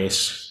the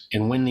race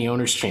and win the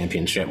Owners'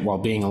 Championship while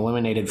being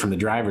eliminated from the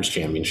Drivers'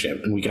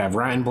 Championship. And we could have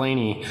Ryan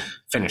Blaney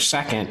finish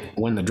second,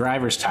 win the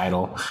Drivers'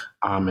 title,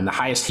 and the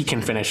highest he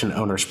can finish in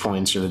Owners'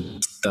 points, or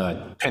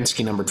the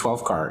Penske number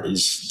 12 car,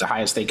 is the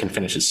highest they can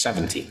finish is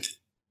 17th.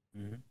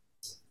 Mm-hmm.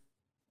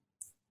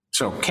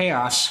 So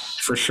chaos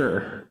for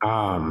sure.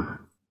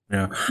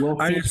 Yeah. Will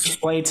Phoenix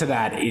play to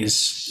that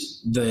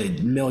is the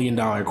 $1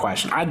 million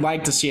question. I'd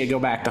like to see it go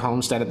back to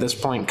Homestead at this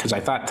point because I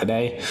thought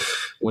today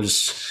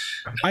was...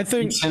 I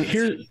think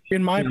here,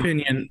 in my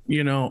opinion,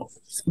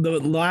 the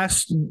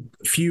last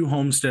few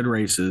Homestead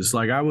races,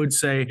 like I would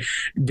say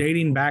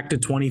dating back to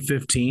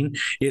 2015,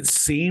 it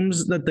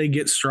seems that they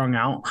get strung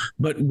out.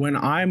 But when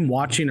I'm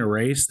watching a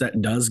race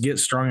that does get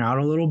strung out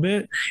a little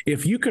bit,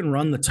 if you can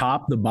run the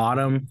top, the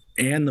bottom,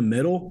 and the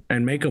middle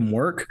and make them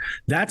work,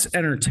 that's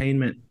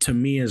entertainment to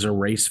me as a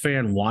race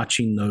fan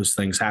watching those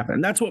things happen.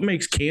 And that's what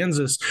makes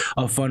Kansas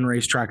a fun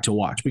racetrack to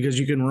watch, because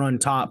you can run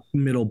top,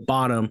 middle,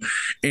 bottom,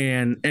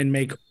 and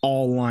make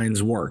all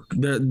lines work.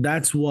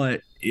 That's what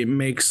it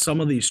makes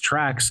some of these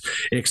tracks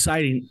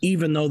exciting,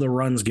 even though the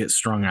runs get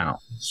strung out.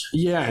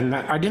 Yeah, and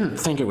I didn't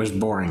think it was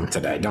boring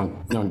today.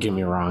 Don't get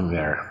me wrong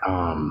there.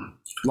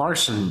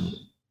 Larson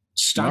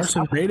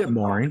made it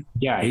boring.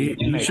 Yeah, he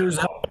sure as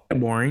hell made it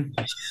boring.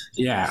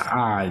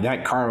 Yeah,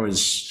 that car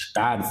was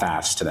bad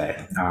fast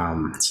today.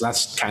 So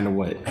that's kind of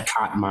what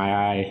caught my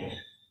eye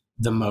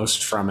the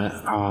most from it.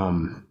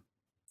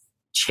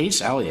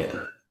 Chase Elliott.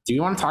 Do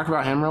you want to talk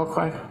about him real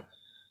quick?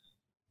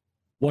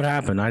 What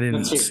happened? I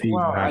didn't see.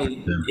 Well,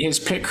 his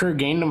pit crew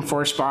gained him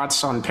 4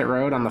 spots on pit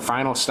road on the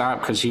final stop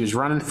because he was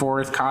running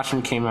fourth.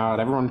 Caution came out.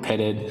 Everyone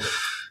pitted.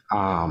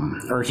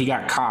 Or he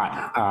got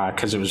caught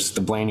because it was the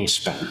Blaney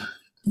spin.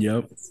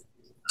 Yep.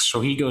 So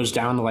he goes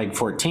down to like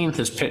 14th.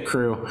 His pit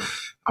crew,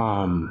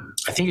 I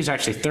think he's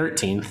actually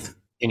 13th,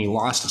 and he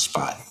lost a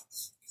spot.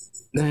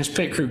 Then his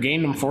pit crew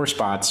gained him 4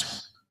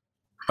 spots.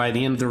 By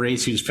the end of the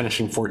race, he was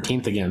finishing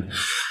 14th again.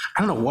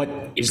 I don't know what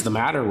is the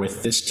matter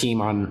with this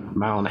team on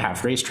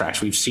mile-and-a-half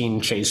racetracks. We've seen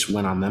Chase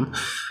win on them.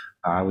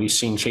 We've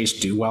seen Chase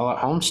do well at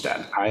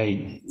Homestead.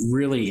 I'm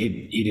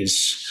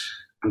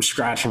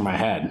scratching my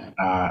head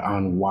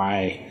on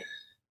why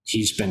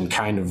he's been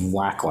kind of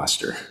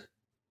lackluster.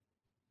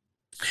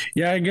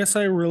 Yeah, I guess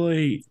I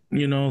really,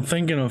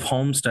 thinking of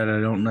Homestead, I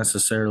don't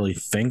necessarily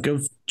think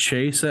of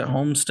Chase at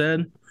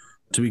Homestead.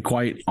 to be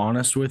quite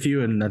honest with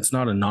you. And that's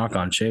not a knock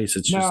on Chase.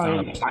 It's just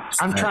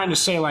I'm trying to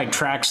say like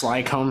tracks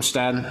like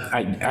Homestead.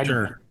 I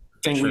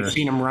think we've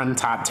seen him run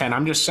top 10.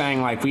 I'm just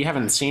saying like we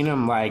haven't seen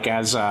him like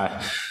as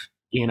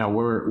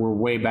we're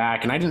way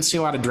back, and I didn't see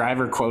a lot of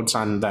driver quotes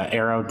on the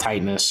aero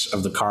tightness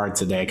of the car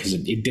today because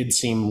it did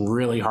seem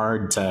really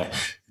hard to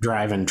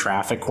drive in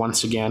traffic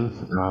once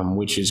again,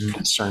 which is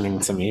concerning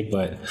to me.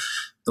 But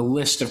the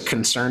list of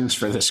concerns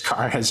for this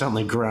car has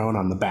only grown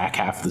on the back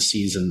half of the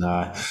season.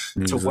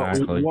 So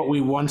what we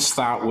once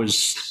thought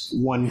was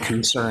one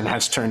concern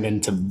has turned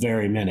into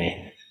very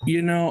many.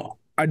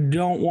 I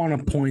don't want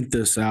to point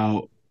this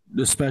out,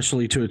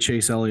 especially to a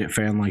Chase Elliott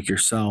fan like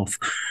yourself,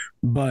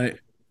 but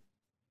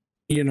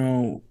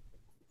in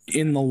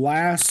the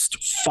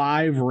last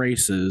 5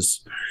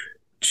 races,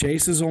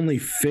 Chase has only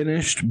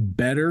finished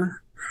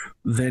better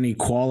than he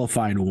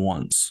qualified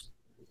once.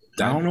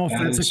 I don't know if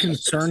that's a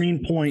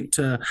concerning point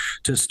to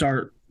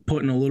start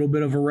putting a little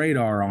bit of a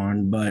radar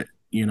on, but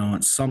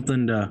it's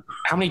something to.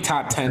 How many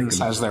top 10s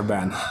has there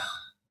been?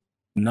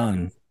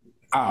 None.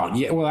 Oh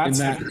yeah, well that's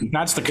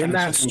the in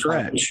that stretch.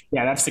 Part.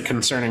 Yeah, that's the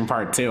concerning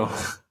part too.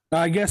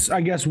 I guess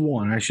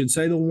one. I should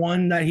say the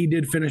one that he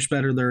did finish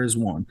better. There is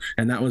one,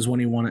 and that was when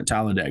he won at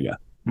Talladega.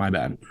 My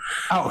bad.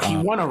 Oh, he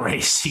won a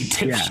race. He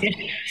did.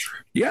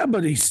 Yeah,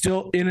 but he's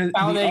still in a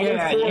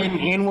Talladega.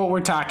 In what we're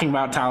talking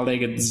about,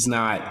 Talladega does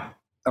not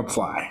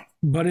apply.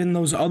 But in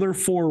those other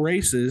 4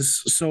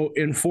 races, so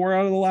in 4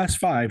 out of the last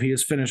 5, he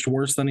has finished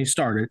worse than he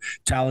started,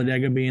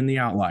 Talladega being the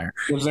outlier.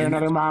 Was there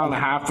another mile and a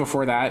half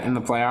before that in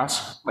the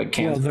playoffs? Like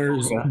Kansas? Well,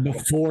 there's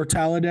before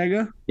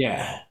Talladega?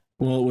 Yeah.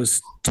 Well, it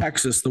was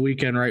Texas the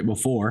weekend right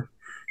before,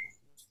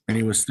 and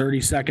he was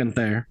 32nd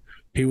there.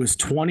 He was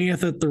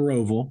 20th at the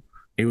Roval.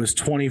 He was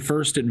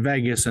 21st at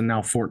Vegas, and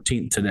now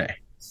 14th today.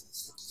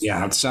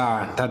 Yeah,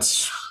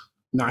 that's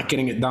not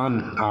getting it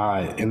done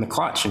in the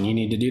clutch, and you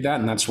need to do that,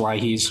 and that's why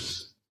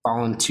he's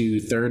fallen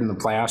to 3rd in the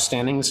playoff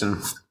standings. And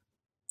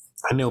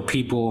I know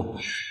people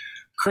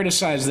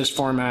criticize this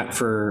format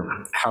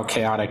for how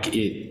chaotic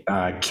it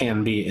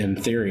can be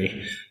in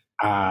theory,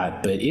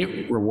 but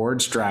it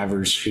rewards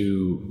drivers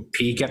who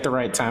peak at the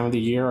right time of the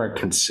year, are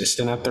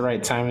consistent at the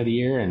right time of the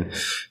year, and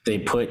they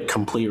put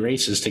complete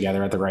races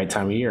together at the right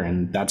time of year.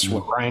 And that's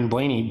what Ryan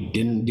Blaney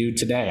didn't do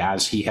today,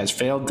 as he has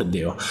failed to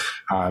do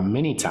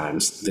many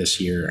times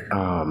this year.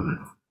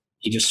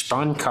 He just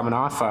spun coming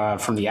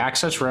off from the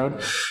access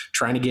road,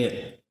 trying to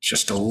get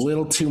just a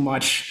little too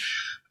much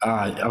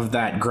of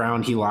that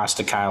ground he lost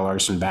to Kyle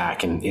Larson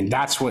back. And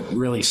that's what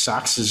really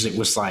sucks, is it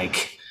was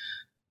like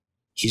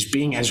he's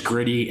being as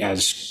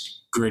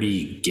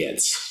gritty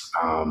gets.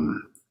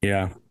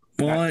 Yeah.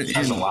 Well,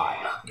 that's a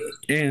lot.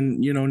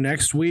 And,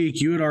 next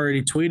week, you had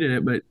already tweeted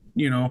it, but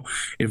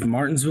if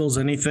Martinsville's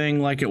anything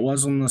like it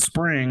was in the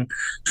spring,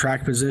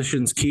 track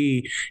position's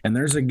key. And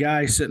there's a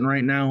guy sitting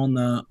right now on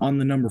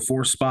the number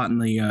 4 spot in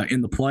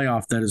the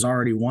playoff that has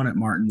already won at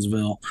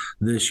Martinsville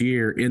this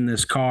year in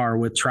this car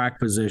with track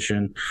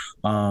position.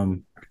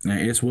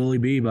 It's Willie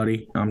B,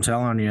 buddy. I'm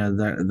telling you,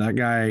 that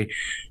guy,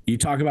 you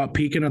talk about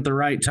peaking at the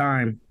right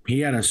time.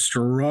 He had a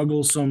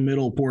strugglesome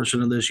middle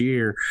portion of this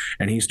year,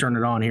 and he's turned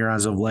it on here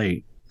as of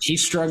late. He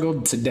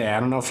struggled today. I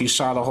don't know if you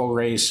saw the whole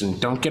race,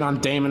 and don't get on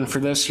Damon for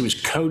this. He was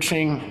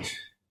coaching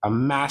a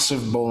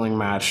massive bowling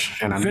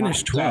match, and I'm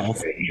finished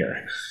 12th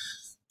here.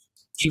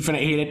 He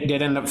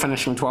did end up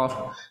finishing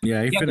 12th.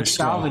 Yeah, he finished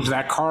salvage.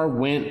 That car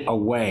went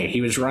away.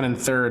 He was running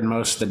 3rd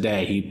most of the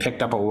day. He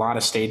picked up a lot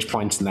of stage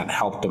points, and that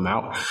helped him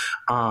out.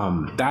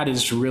 That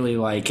is really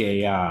like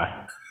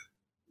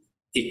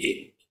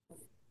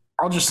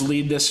I'll just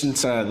lead this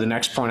into the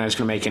next point I was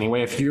going to make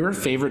anyway. If your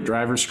favorite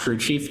driver's crew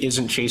chief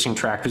isn't chasing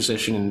track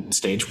position and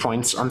stage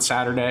points on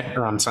Saturday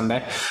or on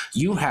Sunday,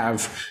 you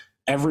have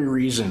every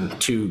reason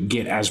to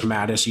get as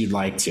mad as you'd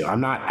like to. I'm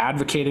not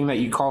advocating that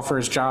you call for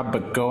his job,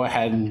 but go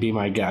ahead and be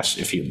my guest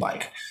if you'd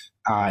like.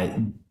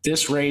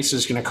 This race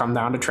is going to come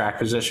down to track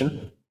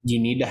position. You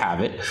need to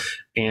have it.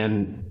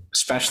 And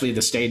especially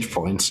the stage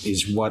points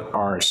is what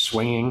are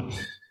swinging.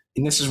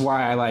 And this is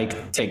why I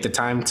take the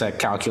time to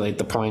calculate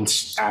the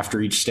points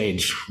after each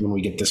stage when we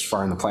get this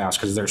far in the playoffs,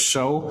 because they're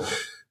so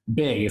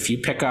big. If you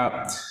pick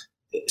up,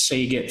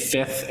 say you get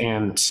 5th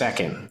and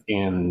 2nd,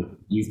 and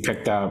you've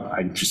picked up,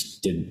 I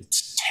just did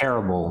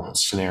terrible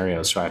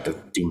scenarios, so I have to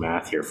do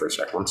math here for a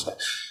second. 1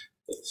 second.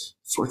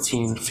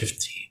 14,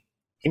 15.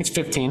 I think it's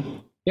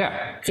 15.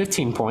 Yeah,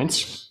 15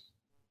 points.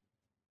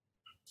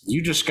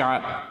 You just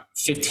got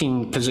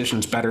 15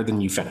 positions better than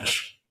you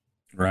finish.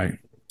 Right.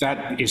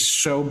 That is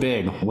so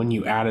big when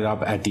you add it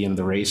up at the end of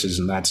the races,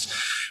 and that's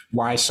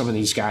why some of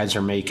these guys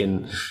are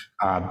making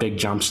big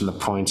jumps in the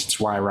points. It's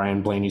why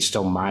Ryan Blaney's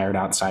still mired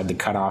outside the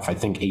cutoff, I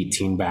think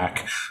 18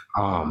 back.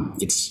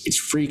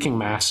 It's freaking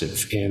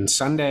massive. And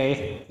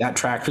Sunday, that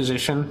track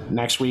position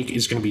next week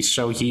is going to be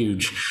so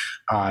huge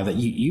that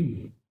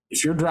you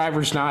if your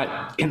driver's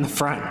not in the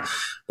front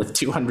with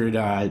 200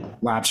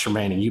 laps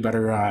remaining, you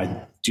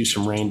better do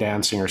some rain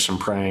dancing or some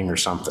praying or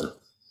something.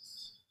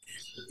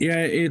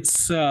 Yeah,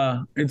 it's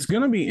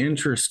going to be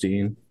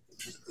interesting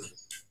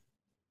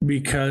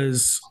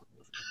because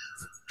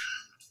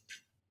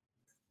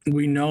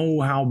we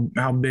know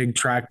how big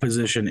track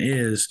position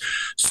is.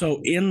 So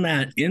in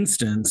that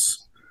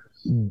instance,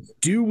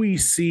 do we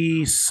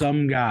see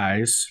some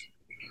guys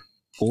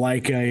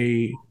like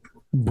a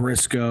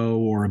Briscoe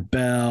or a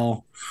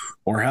Bell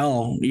or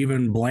hell,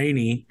 even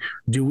Blaney,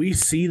 do we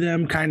see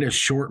them kind of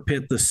short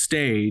pit the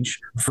stage,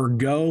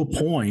 forgo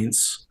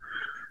points,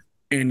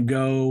 and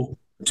go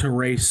to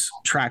race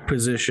track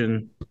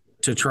position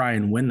to try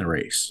and win the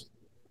race?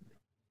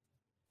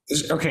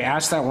 Okay,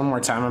 ask that one more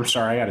time. I'm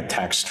sorry, I got a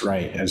text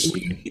right as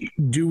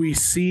do we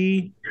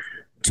see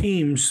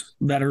teams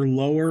that are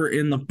lower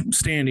in the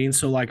standings,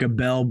 so like a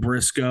Bell,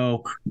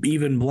 Briscoe,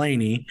 even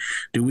Blaney,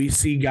 do we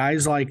see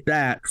guys like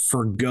that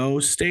forgo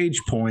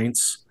stage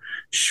points,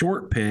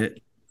 short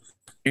pit,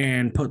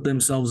 and put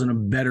themselves in a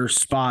better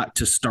spot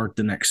to start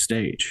the next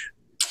stage?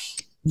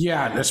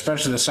 Yeah,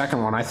 especially the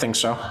second one. I think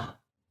so.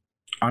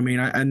 I mean,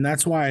 and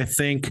that's why I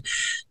think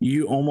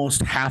you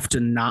almost have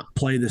to not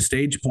play the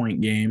stage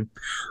point game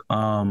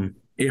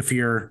if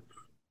you're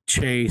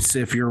Chase,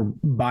 if you're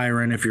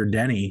Byron, if you're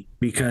Denny,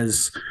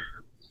 because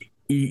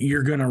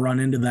you're going to run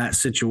into that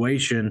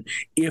situation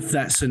if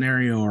that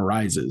scenario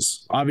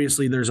arises.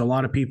 Obviously, there's a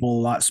lot of people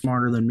a lot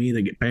smarter than me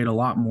that get paid a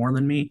lot more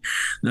than me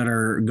that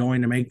are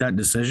going to make that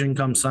decision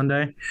come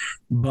Sunday.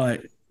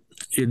 But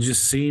it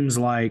just seems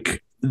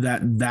like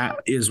that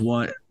is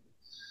what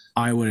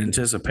I would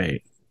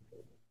anticipate.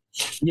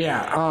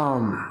 Yeah.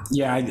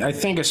 I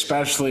think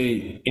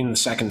especially in the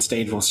second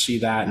stage, we'll see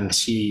that and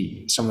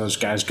see some of those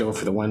guys go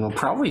for the win. We'll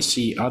probably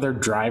see other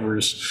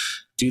drivers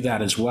do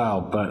that as well,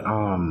 but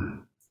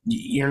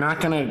you're not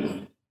going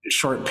to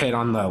short pit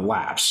on the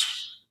laps.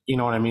 You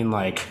know what I mean?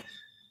 Like,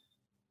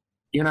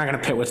 you're not going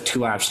to pit with 2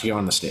 laps to go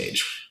on the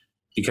stage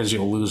because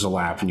you'll lose a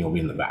lap and you'll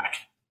be in the back.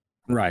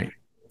 Right.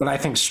 But I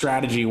think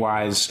strategy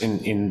wise,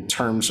 in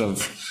terms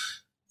of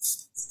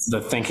the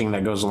thinking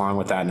that goes along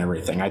with that and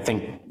everything, I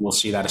think we'll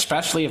see that,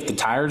 especially if the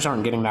tires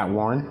aren't getting that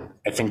worn.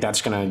 I think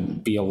that's going to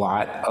be a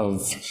lot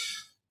of,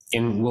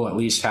 and we'll at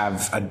least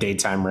have a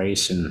daytime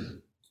race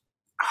and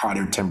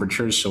hotter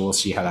temperatures. So we'll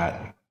see how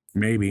that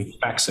maybe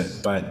affects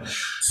it. But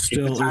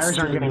still, if the tires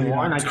aren't getting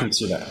worn, I can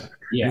see that.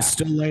 Yeah. It's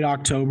still late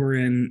October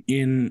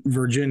in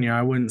Virginia.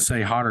 I wouldn't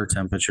say hotter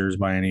temperatures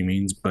by any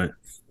means, but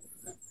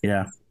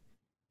yeah.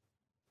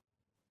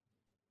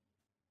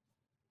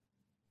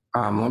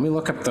 Let me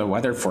look up the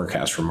weather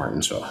forecast for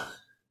Martinsville.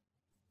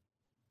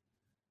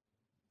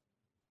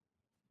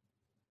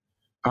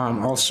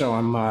 Also,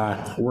 I'm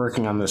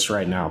working on this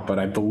right now, but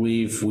I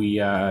believe we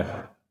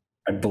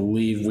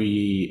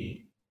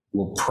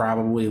will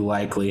probably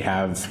likely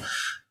have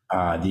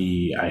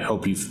I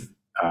hope you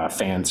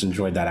fans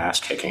enjoyed that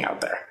ass kicking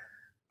out there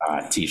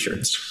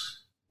t-shirts.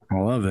 I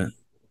love it.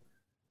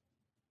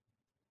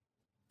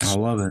 I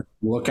love it.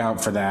 Look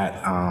out for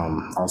that.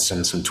 I'll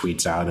send some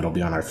tweets out. It'll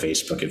be on our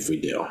Facebook if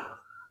we do.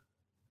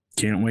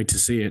 Can't wait to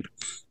see it.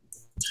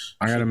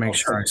 I got to make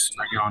sure I stay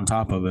on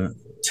top of it.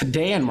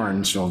 Today in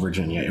Martinsville,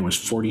 Virginia, it was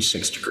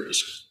 46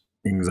 degrees.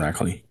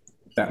 Exactly.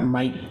 That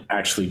might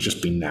actually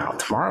just be now.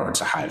 Tomorrow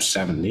it's a high of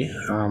 70.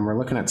 We're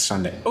looking at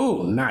Sunday.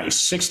 Oh, nice.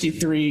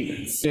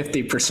 63,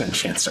 50%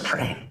 chance of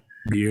rain.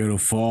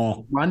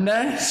 Beautiful.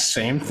 Monday,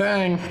 same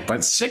thing,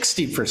 but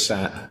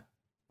 60%.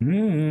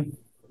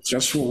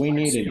 Just what we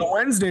needed. The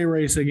Wednesday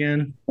race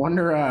again.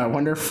 Wonder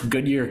if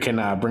Goodyear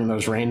can bring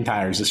those rain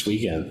tires this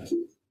weekend.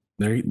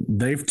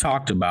 They've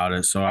talked about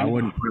it, so I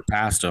wouldn't put it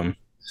past them.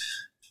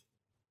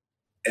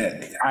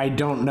 I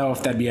don't know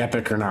if that'd be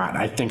epic or not.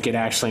 I think it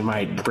actually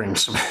might bring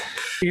some.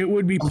 It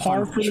would be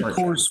par for the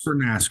course for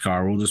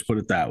NASCAR. We'll just put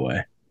it that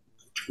way.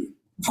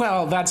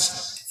 Well,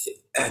 that's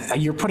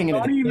you're putting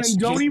it.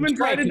 Don't even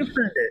try to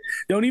defend it.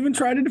 Don't even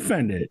try to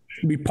defend it.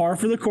 It'd be par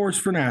for the course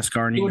for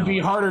NASCAR. And it would be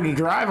harder to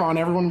drive on.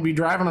 Everyone would be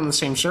driving on the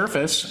same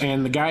surface,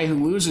 and the guy who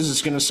loses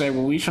is going to say,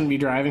 "Well, we shouldn't be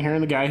driving here,"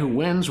 and the guy who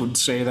wins would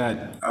say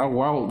that, "Oh,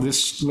 well,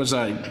 this was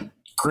a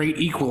great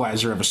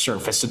equalizer of a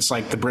surface. It's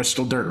like the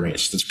Bristol dirt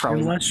race." That's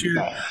probably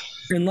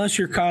unless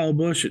you're Kyle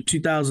Busch at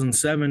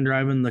 2007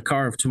 driving the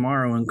car of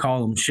tomorrow and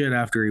call him shit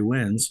after he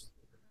wins.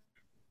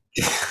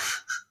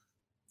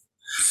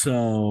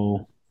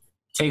 So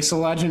takes a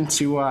legend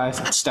to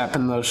step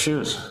in those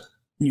shoes.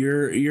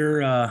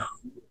 Your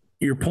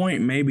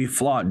point may be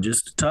flawed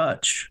just a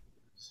touch.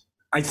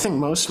 I think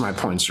most of my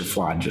points are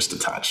flawed just a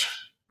touch.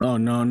 Oh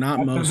no, not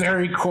at most. The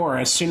very core,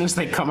 as soon as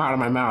they come out of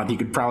my mouth, you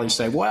could probably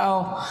say,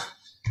 "Well."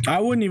 I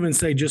wouldn't even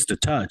say just a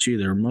touch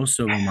either. Most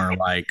of them are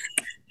like,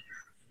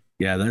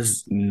 yeah,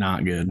 that's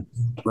not good.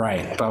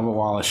 Right. Bubba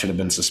Wallace should have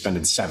been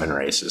suspended 7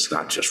 races,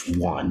 not just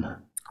 1.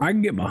 I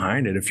can get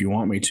behind it if you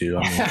want me to.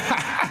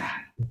 I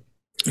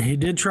mean, he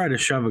did try to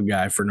shove a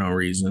guy for no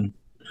reason.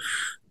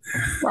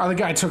 Well, the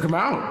guy took him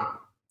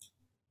out.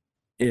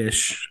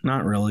 Ish.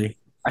 Not really.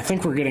 I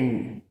think we're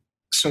getting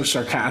so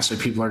sarcastic,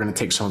 people are going to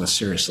take some of this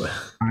seriously.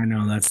 I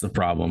know, that's the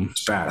problem.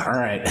 It's bad. All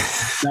right.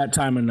 That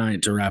time of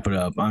night to wrap it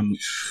up. I'm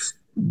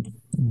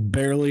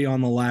barely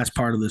on the last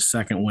part of the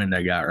second wind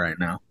I got right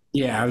now.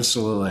 Yeah,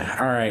 absolutely.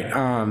 All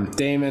right.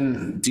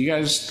 Damon, do you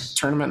guys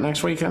tournament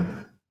next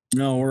weekend?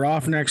 No, we're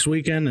off next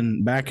weekend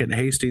and back at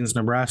Hastings,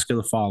 Nebraska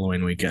the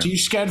following weekend. So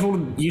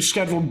you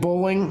scheduled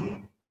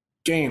bowling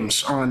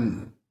games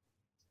on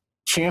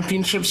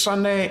Championship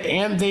Sunday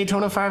and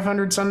Daytona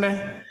 500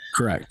 Sunday?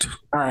 Correct.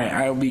 All right,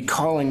 I will be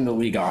calling the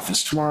league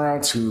office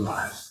tomorrow to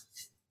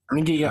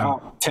get you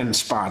up 10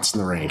 spots in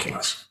the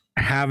rankings.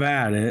 Have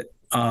at it,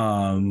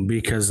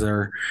 because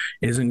there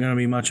isn't going to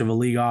be much of a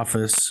league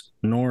office,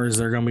 nor is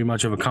there going to be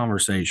much of a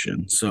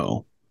conversation.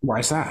 So why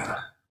is that?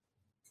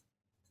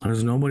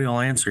 Because nobody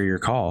will answer your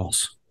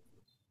calls.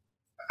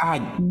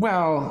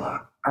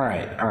 Well, all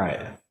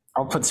right.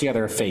 I'll put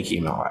together a fake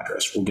email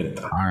address. We'll get it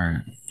done. All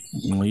right.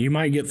 Well, you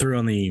might get through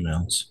on the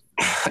emails.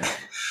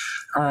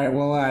 All right.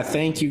 Well,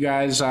 thank you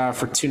guys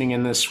for tuning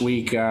in this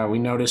week. We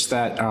noticed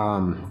that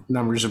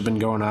numbers have been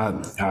going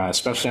up,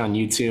 especially on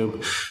YouTube.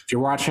 If you're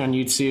watching on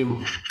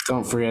YouTube,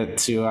 don't forget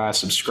to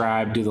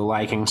subscribe, do the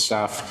liking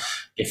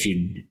stuff if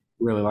you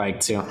really like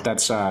to.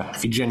 That's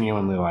if you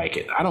genuinely like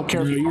it. I don't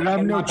care if you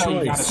have no choice.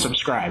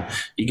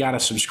 You gotta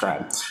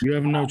subscribe. You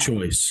have no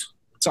choice.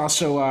 It's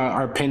also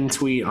our pinned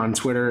tweet on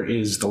Twitter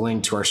is the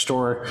link to our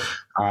store.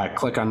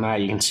 Click on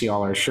that. You can see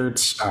all our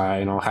shirts,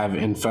 and I'll have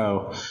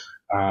info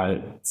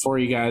for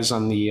you guys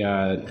on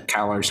the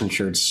Kyle Larson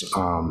shirts,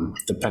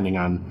 depending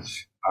on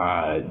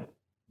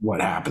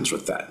what happens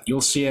with that.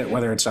 You'll see it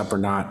whether it's up or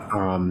not.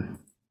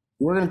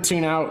 We're going to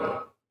tune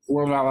out.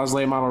 World of Outlaws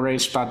late model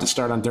race about to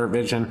start on Dirt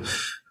Vision.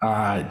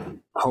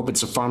 Hope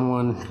it's a fun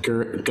one.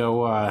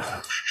 Go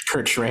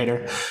Kurt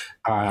Schrader.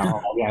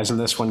 All you guys in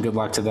this one, good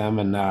luck to them,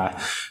 and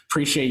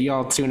appreciate you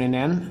all tuning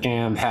in,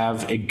 and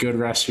have a good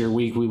rest of your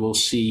week. We will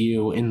see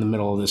you in the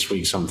middle of this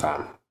week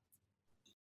sometime.